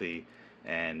stay healthy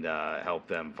and help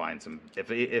them find some.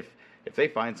 If they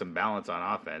find some balance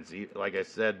on offense, like I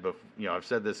said, I've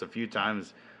said this a few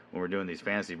times when we're doing these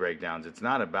fantasy breakdowns. It's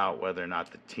not about whether or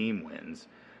not the team wins.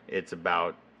 It's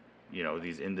about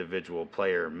these individual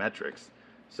player metrics.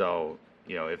 So,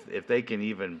 if they can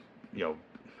even,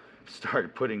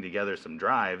 start putting together some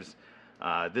drives,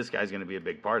 this guy's going to be a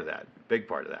big part of that.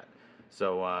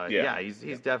 So,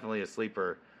 he's definitely a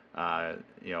sleeper.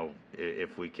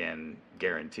 If we can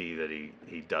guarantee that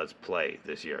he does play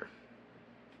this year.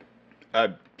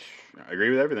 I agree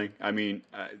with everything. I mean,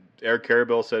 Eric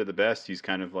Carabell said it the best. He's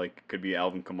kind of like could be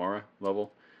Alvin Kamara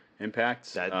level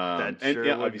impacts. That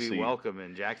sure would be welcome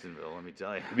in Jacksonville. Let me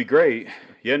tell you, it'd be great.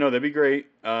 Yeah, no, that'd be great.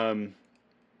 And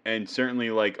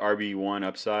certainly like RB1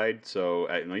 upside. So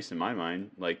at least in my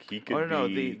mind, like he could.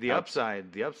 The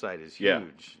upside is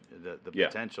huge. The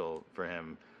potential for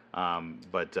him.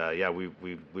 But we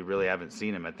really haven't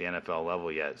seen him at the NFL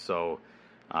level yet. So,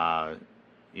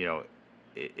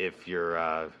 if you're,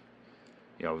 I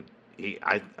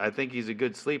think he's a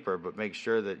good sleeper, but make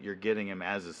sure that you're getting him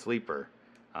as a sleeper.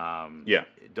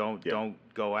 Don't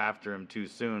go after him too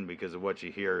soon because of what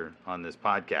you hear on this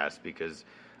podcast, because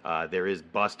there is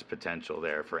bust potential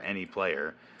there for any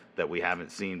player that we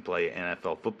haven't seen play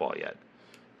NFL football yet.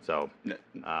 So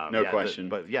no question.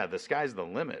 But the sky's the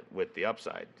limit with the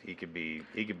upside. He could be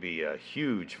a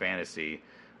huge fantasy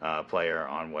player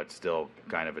on what's still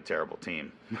kind of a terrible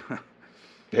team.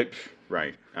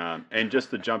 Right. And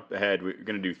just to jump ahead, we're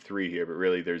going to do 3 here, but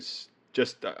really there's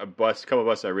just a couple of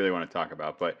busts I really want to talk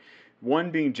about. But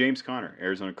one being James Conner.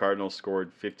 Arizona Cardinals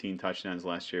scored 15 touchdowns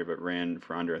last year, but ran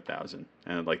for under 1,000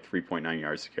 and had like 3.9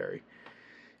 yards to carry.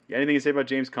 Anything to say about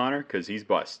James Conner? Because he's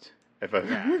bust. If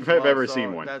I've ever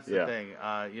seen one. That's the thing.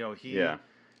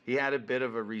 He had a bit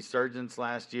of a resurgence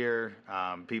last year.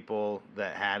 People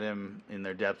that had him in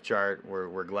their depth chart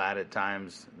were glad at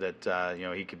times that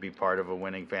he could be part of a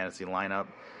winning fantasy lineup.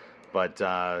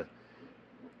 But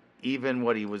even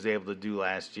what he was able to do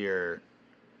last year,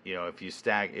 if you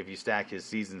stack his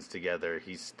seasons together,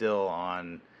 he's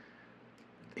on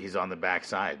the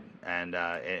backside, and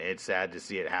it's sad to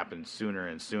see it happen sooner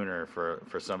and sooner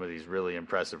for some of these really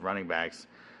impressive running backs.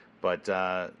 But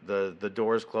the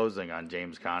door's closing on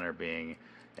James Conner being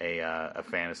a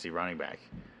fantasy running back.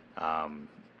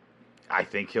 I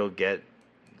think he'll get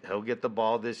the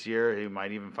ball this year. He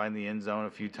might even find the end zone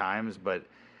a few times, but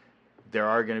there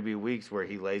are going to be weeks where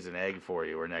he lays an egg for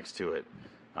you or next to it.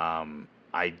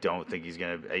 I don't think he's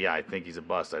going to. I think he's a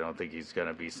bust. I don't think he's going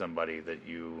to be somebody that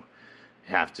you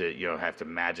have to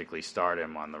magically start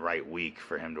him on the right week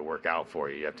for him to work out for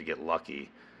you. You have to get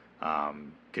lucky.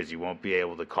 Because you won't be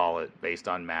able to call it based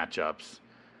on matchups.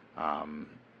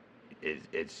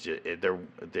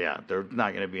 There's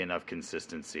not going to be enough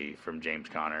consistency from James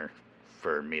Conner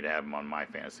for me to have him on my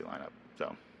fantasy lineup.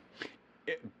 So,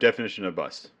 definition of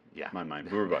bust. Yeah, my mind,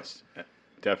 boomer bust.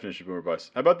 Definition of boomer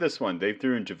bust. How about this one? They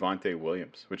threw in Javonte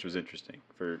Williams, which was interesting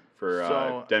for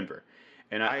Denver.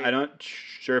 And I'm not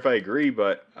sure if I agree,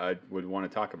 but I would want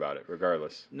to talk about it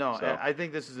regardless. No, I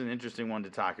think this is an interesting one to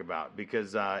talk about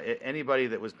because anybody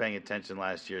that was paying attention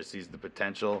last year sees the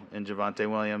potential in Javonte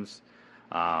Williams.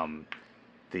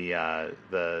 The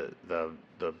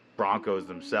Broncos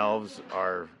themselves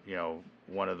are,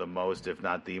 one of the most, if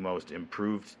not the most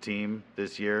improved team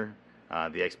this year.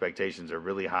 The expectations are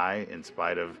really high in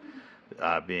spite of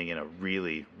being in a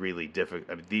really, really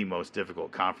difficult, the most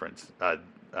difficult conference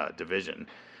division.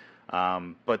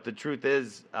 But the truth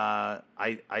is, I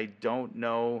don't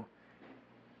know.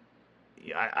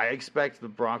 I expect the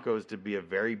Broncos to be a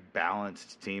very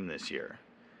balanced team this year.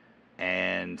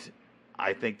 And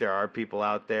I think there are people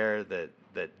out there that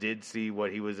did see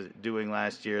what he was doing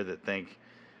last year that think,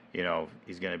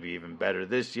 he's going to be even better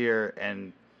this year.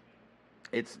 And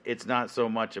it's not so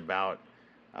much about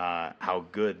how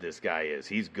good this guy is.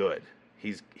 He's good.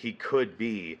 He could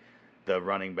be the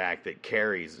running back that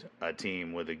carries a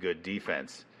team with a good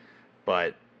defense,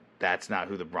 but that's not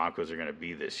who the Broncos are going to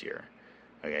be this year.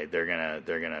 Okay, they're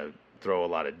gonna throw a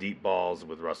lot of deep balls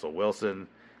with Russell Wilson,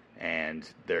 and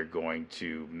they're going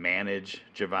to manage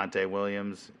Javonte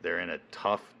Williams. They're in a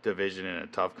tough division, in a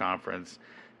tough conference,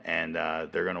 and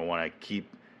they're going to want to keep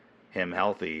him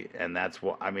healthy. And that's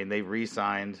what they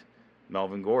re-signed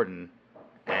Melvin Gordon,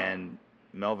 and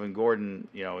Melvin Gordon,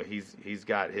 he's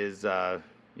got his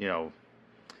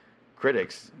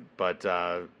critics, but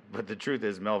the truth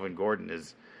is Melvin Gordon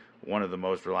is one of the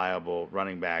most reliable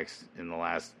running backs in the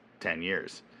last 10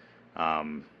 years.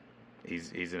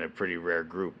 He's in a pretty rare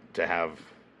group to have.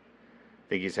 I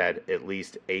think he's had at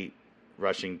least 8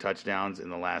 rushing touchdowns in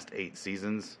the last 8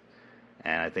 seasons,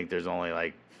 and I think there's only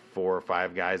like 4 or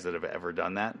 5 guys that have ever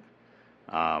done that.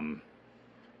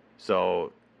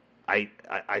 So I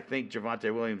think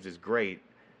Javonte Williams is great,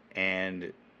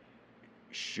 and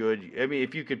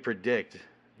if you could predict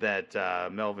that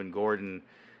Melvin Gordon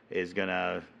is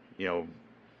gonna,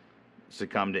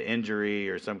 succumb to injury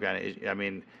or some kind of. I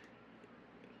mean,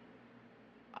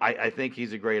 I think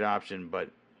he's a great option, but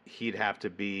he'd have to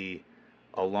be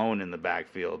alone in the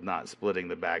backfield, not splitting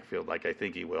the backfield like I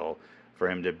think he will, for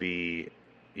him to be,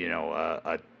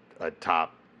 a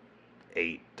top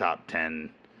 8, top 10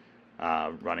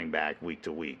 running back week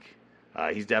to week.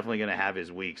 He's definitely going to have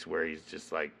his weeks where he's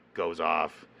just like goes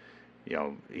off.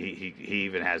 He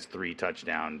even has 3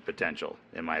 touchdown potential,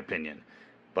 in my opinion.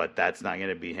 But that's not going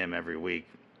to be him every week.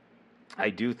 I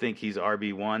do think he's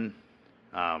RB1,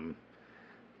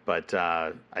 but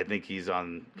I think he's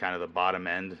on kind of the bottom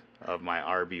end of my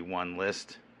RB1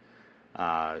 list.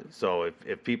 So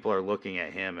if people are looking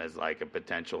at him as like a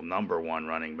potential number 1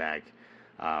 running back,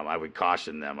 I would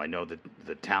caution them. I know that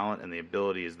the talent and the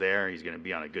ability is there. He's going to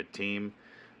be on a good team,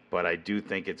 but I do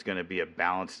think it's going to be a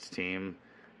balanced team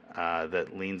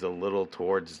that leans a little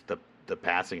towards the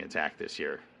passing attack this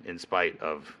year, in spite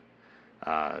of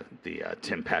the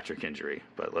Tim Patrick injury.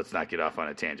 But let's not get off on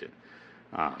a tangent.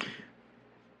 I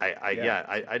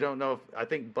don't know. I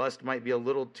think bust might be a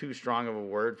little too strong of a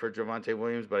word for Javonte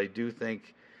Williams, but I do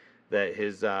think that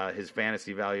his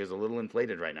fantasy value is a little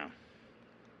inflated right now.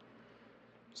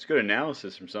 It's good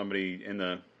analysis from somebody in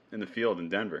the field in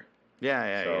Denver.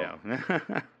 Yeah.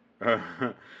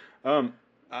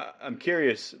 I'm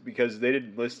curious because they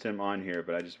didn't list him on here,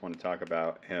 but I just want to talk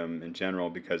about him in general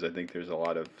because I think there's a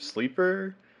lot of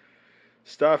sleeper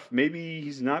stuff. Maybe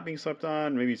he's not being slept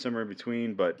on, maybe somewhere in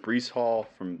between, but Breece Hall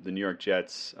from the New York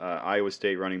Jets, Iowa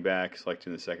State running back, selected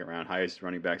in the second round, highest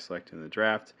running back selected in the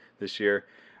draft this year.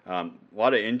 A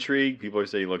lot of intrigue. People are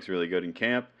saying he looks really good in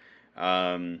camp.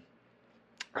 I'd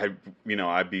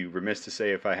be remiss to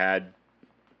say if I had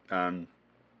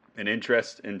an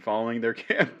interest in following their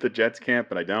camp, the Jets camp,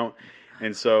 but I don't.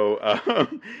 And so I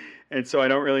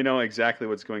don't really know exactly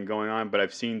what's going on, but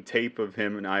I've seen tape of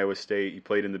him in Iowa State. He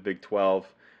played in the Big 12,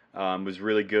 was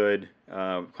really good,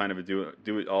 kind of a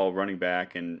do-it-all running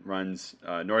back, and runs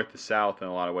north to south in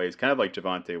a lot of ways, kind of like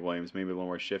Javonte Williams, maybe a little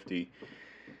more shifty.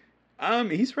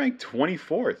 He's ranked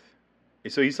 24th,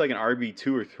 so he's like an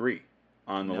RB2 or 3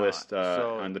 on the list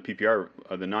on the PPR,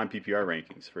 the non-PPR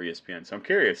rankings for ESPN. So I'm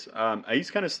curious.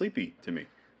 He's kind of sleepy to me.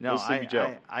 No,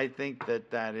 I think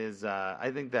that is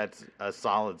I think that's a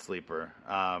solid sleeper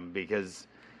because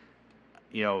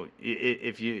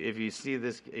if you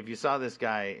saw this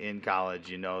guy in college,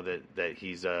 you know that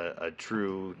he's a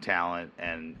true talent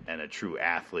and a true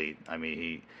athlete. I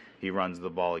mean, he runs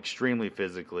the ball extremely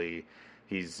physically.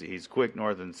 He's quick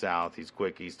north and south. He's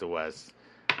quick east to west.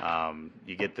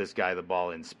 You get this guy the ball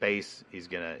in space, he's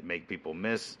gonna make people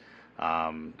miss.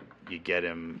 You get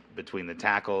him between the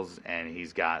tackles, and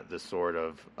he's got the sort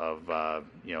of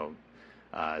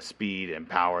speed and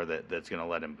power that's going to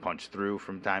let him punch through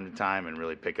from time to time and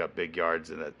really pick up big yards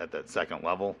at that second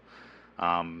level.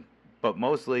 But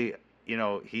mostly,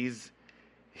 he's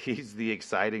the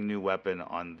exciting new weapon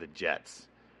on the Jets.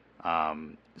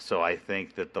 So I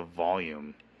think that the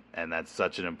volume, and that's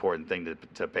such an important thing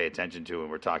to pay attention to when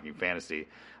we're talking fantasy,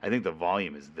 I think the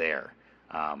volume is there.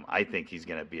 I think he's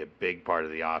going to be a big part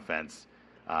of the offense,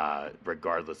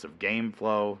 regardless of game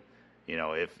flow.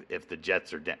 If the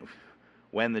Jets are down,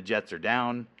 when the Jets are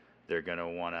down, they're going to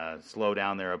want to slow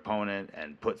down their opponent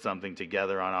and put something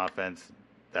together on offense.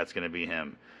 That's going to be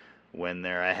him. When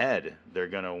they're ahead, they're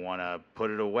going to want to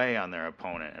put it away on their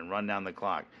opponent and run down the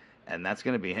clock, and that's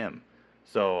going to be him.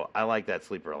 So I like that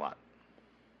sleeper a lot.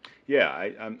 Yeah,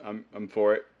 I'm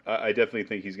for it. I definitely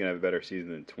think he's going to have a better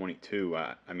season than 22.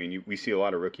 We see a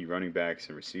lot of rookie running backs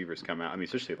and receivers come out. I mean,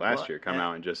 especially last year,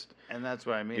 out and just. And that's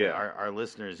what I mean. Yeah, our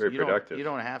listeners, very productive. You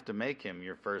don't have to make him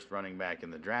your first running back in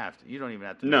the draft. You don't even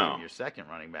have to make him your second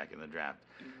running back in the draft.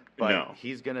 But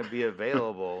he's going to be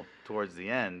available towards the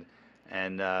end,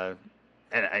 and I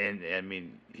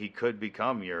mean, he could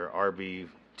become your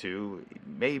RB2,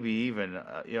 maybe even.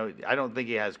 I don't think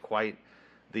he has quite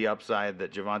the upside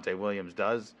that Javonte Williams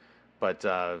does, but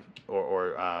the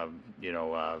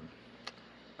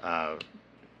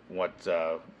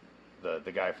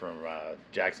guy from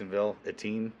Jacksonville,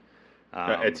 Etienne.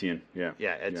 Etienne, yeah.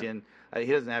 Yeah, Etienne. Yeah.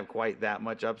 He doesn't have quite that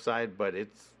much upside, but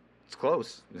it's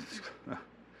close.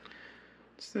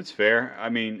 That's fair. I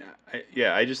mean,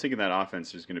 I just think in that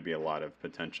offense there's going to be a lot of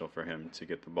potential for him to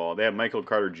get the ball. They have Michael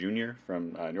Carter Jr.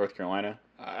 from North Carolina.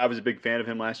 I was a big fan of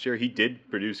him last year. He did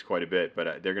produce quite a bit,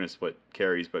 but they're going to split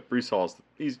carries. But Breece Hall's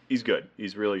he's good.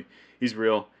 He's real.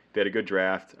 They had a good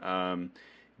draft. New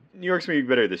York's going to be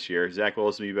better this year. Zach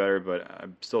Wilson will be better, but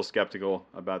I'm still skeptical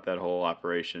about that whole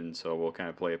operation. So we'll kind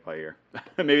of play it by ear.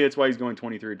 Maybe that's why he's going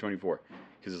 23 or 24,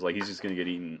 because it's like he's just going to get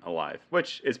eaten alive,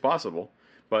 which is possible.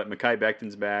 But Mekhi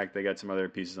Becton's back. They got some other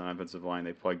pieces on offensive line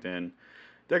they plugged in.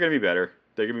 They're going to be better.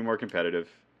 They're going to be more competitive.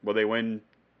 Will they win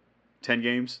 10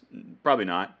 games? Probably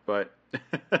not, but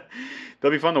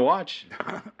they'll be fun to watch.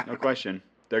 No question.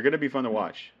 They're going to be fun to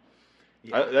watch.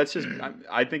 Yeah. That's just.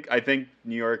 I think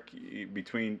New York,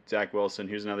 between Zach Wilson,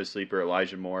 here's another sleeper,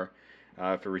 Elijah Moore,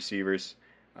 for receivers.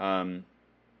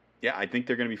 Yeah, I think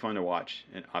they're going to be fun to watch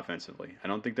offensively. I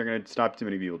don't think they're going to stop too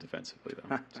many people defensively,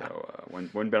 though. So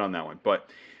one bet on that one. But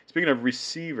speaking of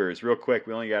receivers, real quick,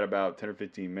 we only got about 10 or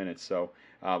 15 minutes. So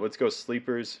let's go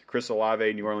sleepers. Chris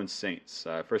Olave, New Orleans Saints.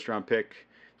 First-round pick.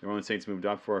 New Orleans Saints moved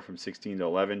up for from 16 to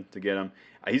 11 to get him.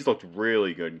 He's looked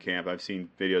really good in camp. I've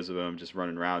seen videos of him just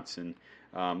running routes. And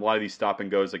a lot of these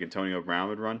stop-and-goes like Antonio Brown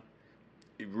would run.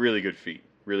 Really good feet.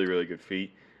 Really, really good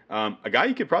feet. A guy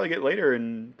you could probably get later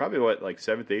in probably like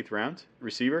 7th, 8th round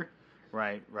receiver.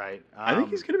 Right. I think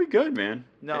he's going to be good, man.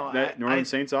 No, that New Orleans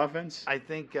Saints offense. I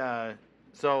think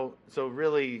so.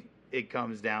 Really, it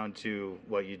comes down to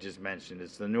what you just mentioned.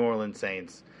 It's the New Orleans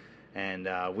Saints, and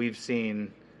we've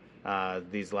seen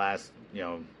this last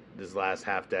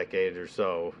half decade or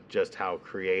so just how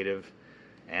creative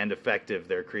and effective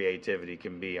their creativity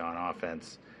can be on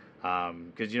offense.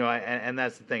 Because and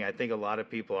that's the thing. I think a lot of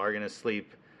people are going to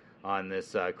sleep on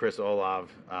this Chris Olave,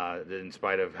 in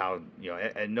spite of how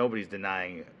and nobody's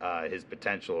denying his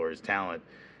potential or his talent.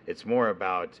 It's more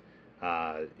about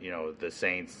the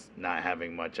Saints not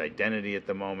having much identity at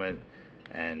the moment,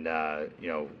 and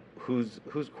who's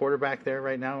quarterback there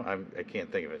right now? I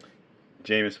can't think of it.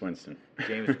 Jameis Winston.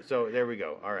 So there we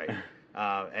go. All right,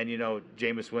 and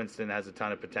Jameis Winston has a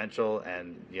ton of potential,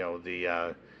 and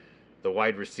the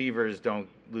wide receivers don't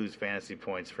lose fantasy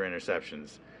points for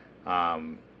interceptions.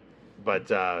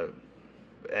 But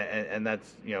and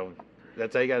that's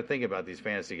that's how you got to think about these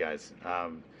fantasy guys.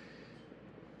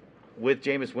 With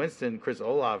Jameis Winston, Chris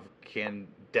Olave can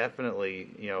definitely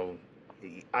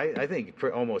I think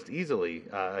almost easily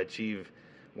achieve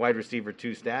wide receiver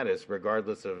 2 status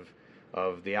regardless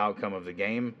of the outcome of the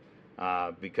game,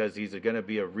 because he's going to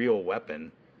be a real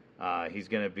weapon. He's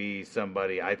going to be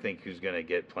somebody I think who's going to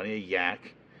get plenty of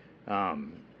yak,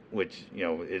 which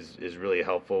is really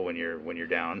helpful when you're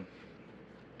down.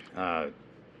 I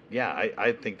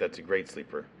think that's a great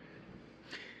sleeper.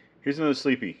 Here's another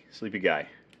sleepy guy.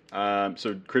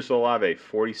 So Chris Olave,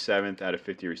 47th out of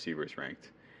 50 receivers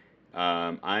ranked.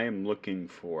 I am looking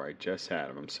for. I just had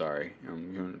him. I'm sorry.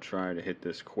 I'm going to try to hit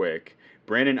this quick.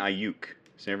 Brandon Ayuk,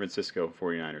 San Francisco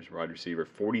 49ers wide receiver,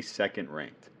 42nd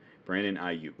ranked. Brandon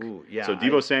Ayuk. Ooh, yeah. So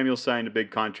Deebo Samuel signed a big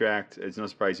contract. It's no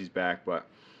surprise he's back, but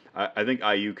I think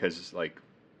Ayuk has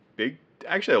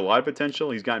actually a lot of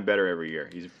potential. He's gotten better every year.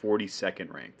 He's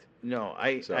 42nd ranked. No,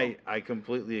 I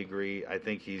completely agree. I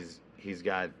think he's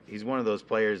one of those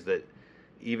players that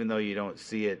even though you don't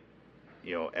see it,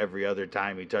 every other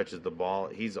time he touches the ball,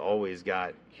 he's always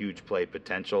got huge play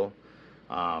potential.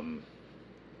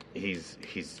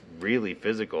 He's really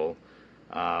physical.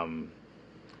 The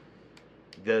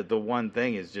one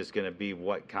thing is just going to be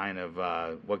what kind of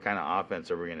offense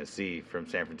are we going to see from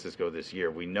San Francisco this year?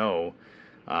 We know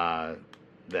that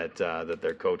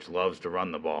their coach loves to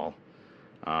run the ball.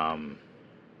 I'm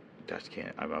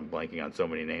blanking on so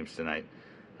many names tonight.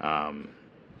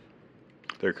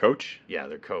 Their coach? Yeah,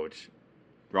 their coach.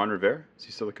 Ron Rivera? Is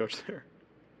he still the coach there?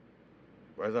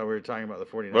 I thought we were talking about the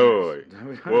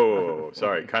 49ers. Whoa.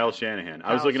 Sorry, Kyle Shanahan.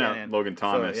 I was looking at Logan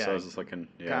Thomas. So, I was just looking.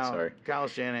 Sorry. Kyle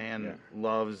Shanahan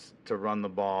loves to run the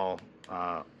ball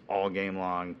all game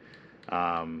long.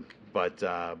 But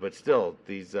still,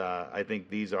 these I think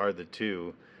these are the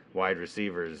 2 wide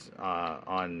receivers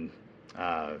on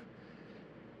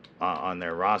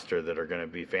their roster that are going to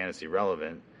be fantasy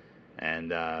relevant, and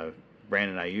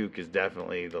Brandon Ayuk is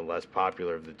definitely the less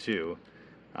popular of the 2.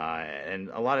 And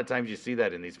a lot of times you see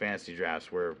that in these fantasy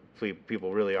drafts where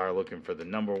people really are looking for the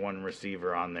number 1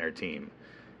 receiver on their team,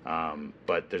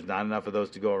 but there's not enough of those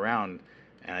to go around,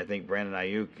 and I think Brandon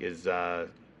Ayuk is.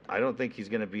 I don't think he's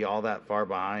going to be all that far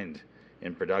behind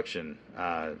in production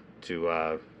to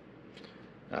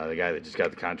the guy that just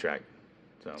got the contract.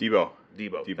 So, Debo.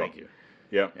 Thank you.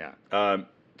 Yeah.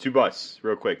 2 busts,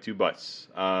 real quick. 2 busts.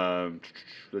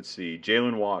 Let's see.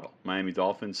 Jalen Waddle, Miami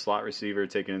Dolphins slot receiver,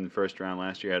 taken in the first round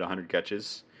last year, had 100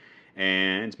 catches.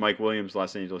 And Mike Williams,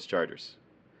 Los Angeles Chargers.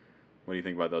 What do you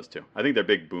think about those 2? I think they're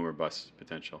big boomer bust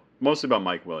potential. Mostly about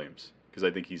Mike Williams, because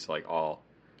I think he's like all.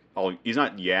 He's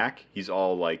not yak. He's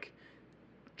all like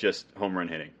just home run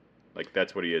hitting. Like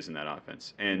that's what he is in that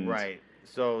offense. And right.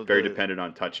 So very dependent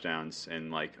on touchdowns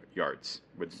and like yards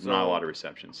with not a lot of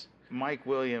receptions. Mike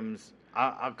Williams,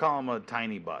 I'll call him a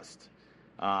tiny bust.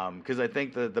 Because I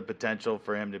think the potential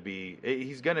for him to be,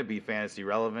 he's going to be fantasy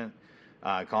relevant.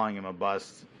 Calling him a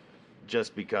bust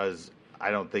just because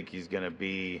I don't think he's going to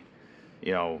be,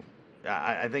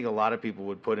 I think a lot of people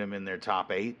would put him in their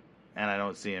top 8, and I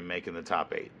don't see him making the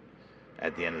top 8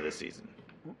 at the end of the season.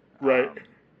 Right.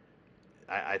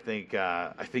 I think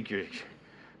we're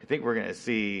going to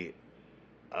see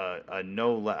a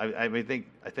no. I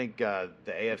think the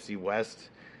AFC West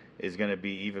is going to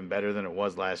be even better than it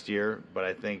was last year. But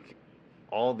I think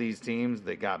all these teams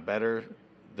that got better,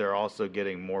 they're also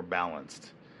getting more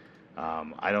balanced.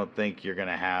 I don't think you're going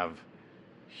to have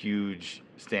huge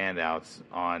standouts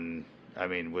on. I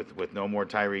mean, with no more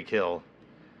Tyreek Hill.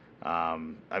 I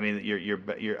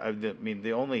mean,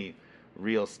 the only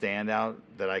real standout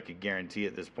that I could guarantee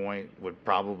at this point would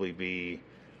probably be,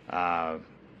 the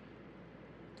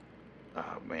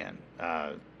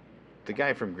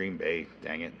guy from Green Bay.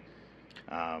 Dang it,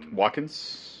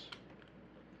 Watkins,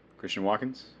 Christian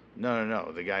Watkins.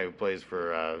 No, the guy who plays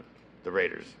for the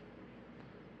Raiders.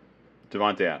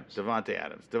 Devontae Adams.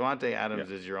 Devontae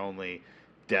Adams is your only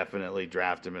definitely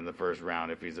draft him in the first round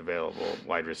if he's available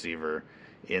wide receiver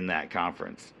in that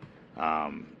conference.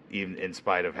 Even in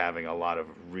spite of having a lot of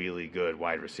really good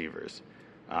wide receivers.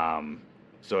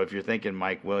 So if you're thinking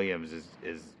Mike Williams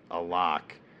is a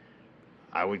lock,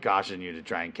 I would caution you to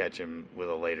try and catch him with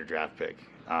a later draft pick.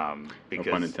 Because,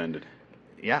 no pun intended.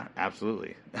 Yeah,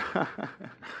 absolutely.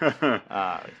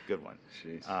 Good one.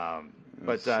 Jeez.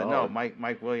 But no,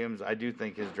 Mike Williams, I do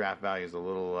think his draft value is a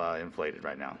little inflated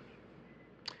right now.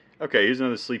 Okay, here's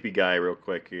another sleepy guy real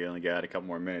quick. He only got a couple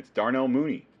more minutes. Darnell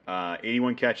Mooney.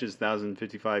 81 catches,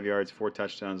 1,055 yards, 4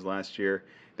 touchdowns last year.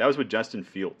 That was with Justin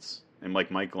Fields and Mike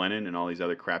Glennon and all these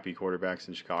other crappy quarterbacks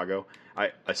in Chicago.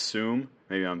 I assume,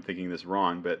 maybe I'm thinking this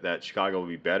wrong, but that Chicago will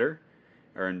be better,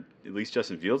 or at least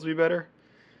Justin Fields will be better.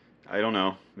 I don't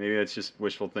know. Maybe that's just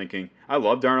wishful thinking. I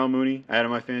love Darnell Mooney. I had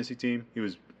him on my fantasy team. He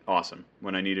was awesome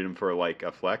when I needed him for like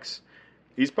a flex.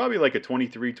 He's probably like a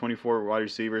 23, 24 wide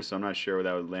receiver, so I'm not sure where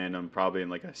that would land him. Probably in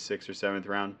like a 6th or 7th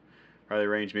round. Probably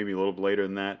range, maybe a little bit later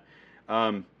than that.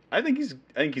 I think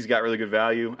he's got really good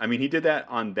value. I mean, he did that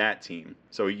on that team,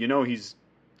 so he's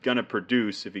gonna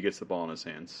produce if he gets the ball in his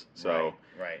hands. So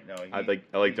right. No,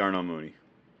 I like Darnell Mooney.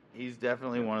 He's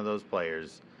definitely one of those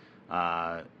players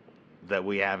that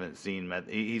we haven't seen.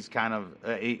 He's kind of.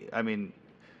 I mean,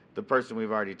 the person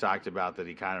we've already talked about that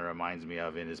he kind of reminds me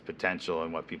of in his potential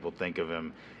and what people think of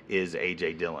him is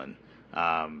A.J. Dillon.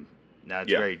 Now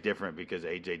it's very different because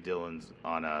A.J. Dillon's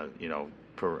on a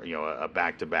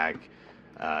back-to-back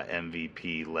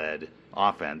MVP-led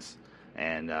offense,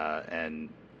 and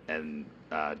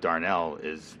Darnell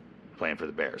is playing for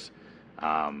the Bears.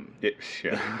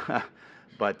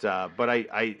 But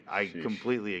I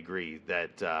completely agree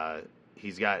that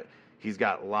he's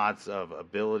got lots of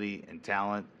ability and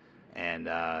talent,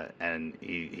 and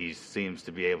he seems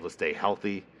to be able to stay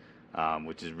healthy,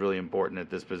 which is really important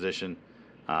at this position.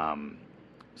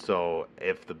 So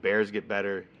if the Bears get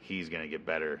better, he's going to get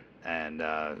better, and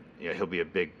he'll be a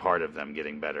big part of them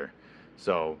getting better.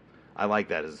 So I like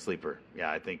that as a sleeper. Yeah,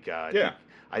 I think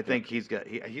he's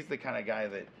the kind of guy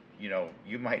that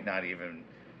you might not even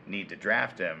need to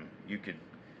draft him. You could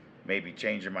maybe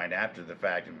change your mind after the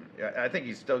fact. I think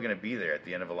he's still going to be there at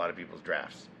the end of a lot of people's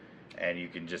drafts, and you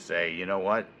can just say, you know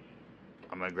what,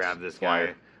 I'm going to grab this guy.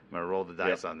 I'm going to roll the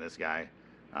dice on this guy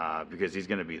because he's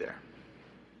going to be there.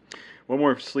 One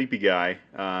more sleepy guy,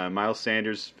 Miles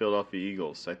Sanders, Philadelphia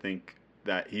Eagles. I think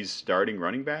that he's starting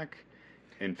running back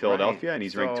in Philadelphia, and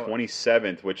he's ranked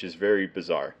 27th, which is very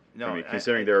bizarre. No, I mean,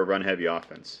 considering they're a run-heavy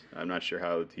offense. I'm not sure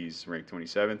how he's ranked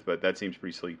 27th, but that seems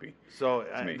pretty sleepy. So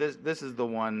this is the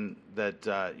one that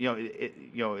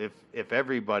if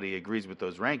everybody agrees with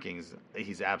those rankings,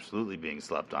 he's absolutely being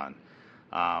slept on.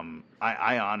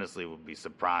 I honestly would be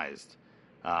surprised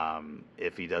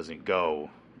if he doesn't go,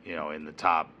 in the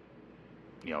top,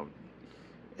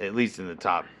 at least in the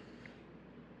top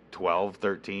 12,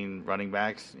 13 running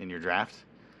backs in your draft.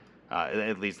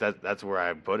 At least that's where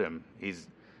I put him. He's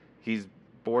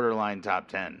borderline top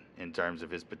 10 in terms of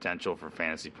his potential for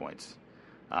fantasy points.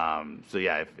 So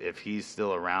yeah, if he's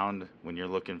still around when you're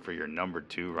looking for your number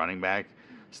 2 running back,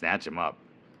 snatch him up,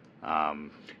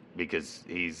 because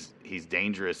he's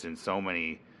dangerous in so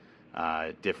many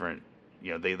different.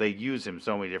 They use him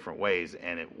so many different ways,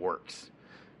 and it works.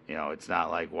 It's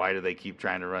not like, why do they keep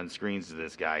trying to run screens to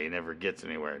this guy? He never gets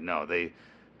anywhere. No, they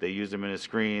use him in a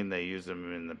screen. They use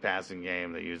him in the passing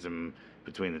game. They use him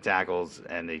between the tackles,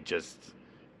 and he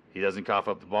doesn't cough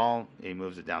up the ball. He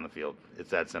moves it down the field. It's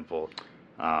that simple.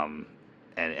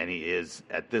 and he is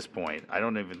at this point. I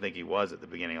don't even think he was at the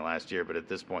beginning of last year, but at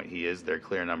this point he is their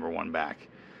clear number one back.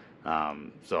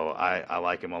 So I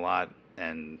like him a lot,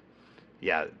 and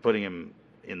yeah, putting him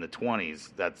in the 20s,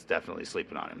 that's definitely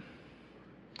sleeping on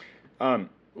him.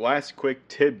 Last quick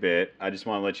tidbit, I just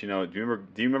want to let you know. Do you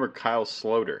remember Kyle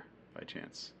Sloter by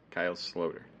chance? Kyle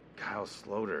Sloter. Kyle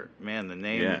Sloter, man, the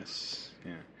name. Yes.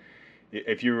 Yeah.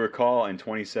 If you recall, in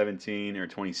 2017 or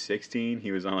 2016,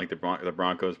 he was on like the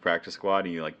Broncos practice squad, and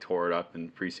he like tore it up in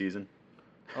preseason.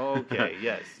 Okay.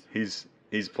 Yes.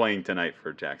 He's playing tonight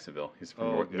for Jacksonville. He's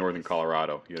from Northern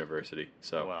Colorado University.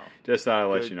 So wow. Just thought I'd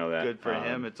let you know that. Good for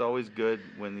him. It's always good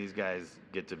when these guys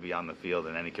get to be on the field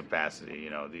in any capacity. You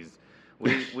know,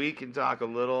 we can talk a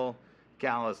little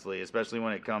callously, especially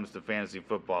when it comes to fantasy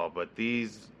football, but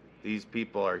these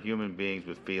people are human beings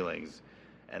with feelings,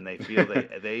 and they feel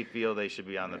they feel they should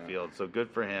be on the field. So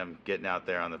good for him getting out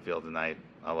there on the field tonight.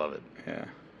 I love it.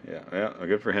 Yeah. Well,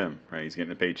 good for him, right? He's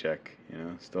getting a paycheck.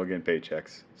 Still getting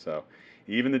paychecks. So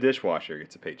even the dishwasher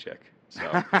gets a paycheck.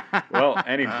 So, well,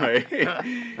 anyway,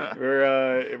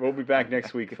 we'll be back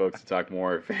next week, folks, to talk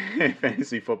more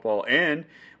fantasy football, and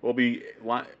we'll be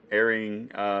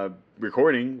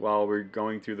recording while we're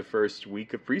going through the first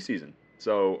week of preseason.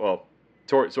 So, well,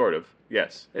 sort of.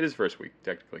 Yes, it is first week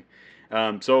technically.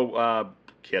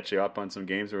 Catch you up on some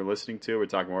games we're listening to. We're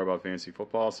talking more about fantasy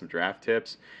football, some draft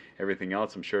tips, everything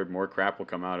else. I'm sure more crap will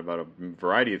come out about a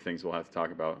variety of things we'll have to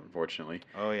talk about, unfortunately.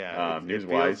 Oh, yeah.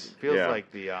 News-wise. It feels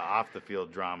like the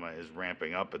off-the-field drama is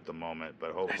ramping up at the moment,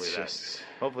 but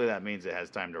hopefully that means it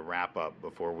has time to wrap up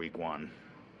before week 1.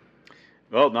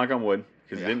 Well, knock on wood,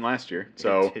 because it didn't last year.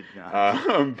 So, it did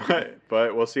not.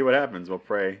 But we'll see what happens. We'll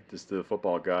pray just to the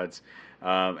football gods.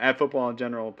 At Football in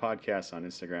General Podcast on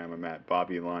Instagram. I'm at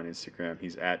Bobby Law on Instagram.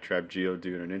 He's at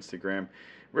TrevGeodude on Instagram.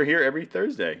 We're here every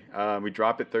Thursday. We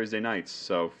drop it Thursday nights.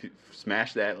 So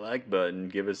smash that like button.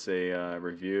 Give us a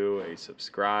review, a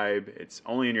subscribe. It's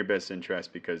only in your best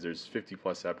interest because there's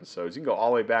 50-plus episodes. You can go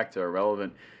all the way back to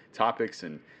irrelevant topics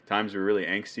and times we were really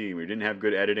angsty and we didn't have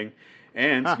good editing.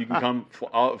 And you can come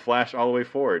flash all the way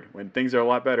forward when things are a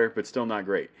lot better but still not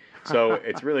great. So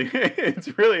it's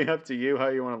really up to you how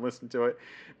you want to listen to it.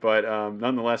 But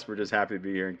nonetheless, we're just happy to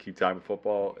be here and keep talking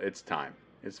football. It's time.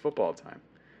 It's football time.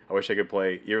 I wish I could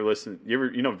play. You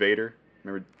know Vader?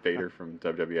 Remember Vader from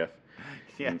WWF?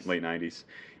 Yes. In the late 90s?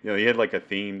 He had like a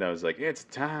theme that was like, it's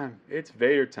time. It's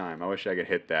Vader time. I wish I could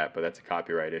hit that, but that's a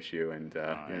copyright issue. And,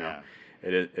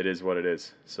 it is what it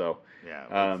is. So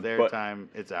yeah, it's their time.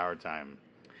 It's our time.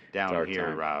 Down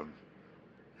here, Rob.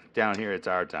 Down here, it's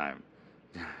our time.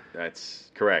 That's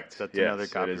correct. That's another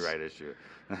copyright issue.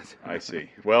 I see.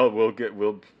 Well,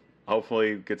 we'll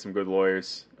hopefully get some good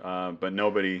lawyers, but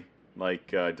nobody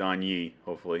like Don Yee,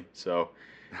 hopefully. So,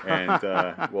 and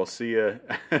we'll see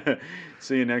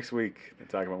you next week to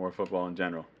talk about more football in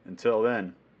general. Until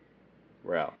then,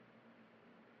 we're out.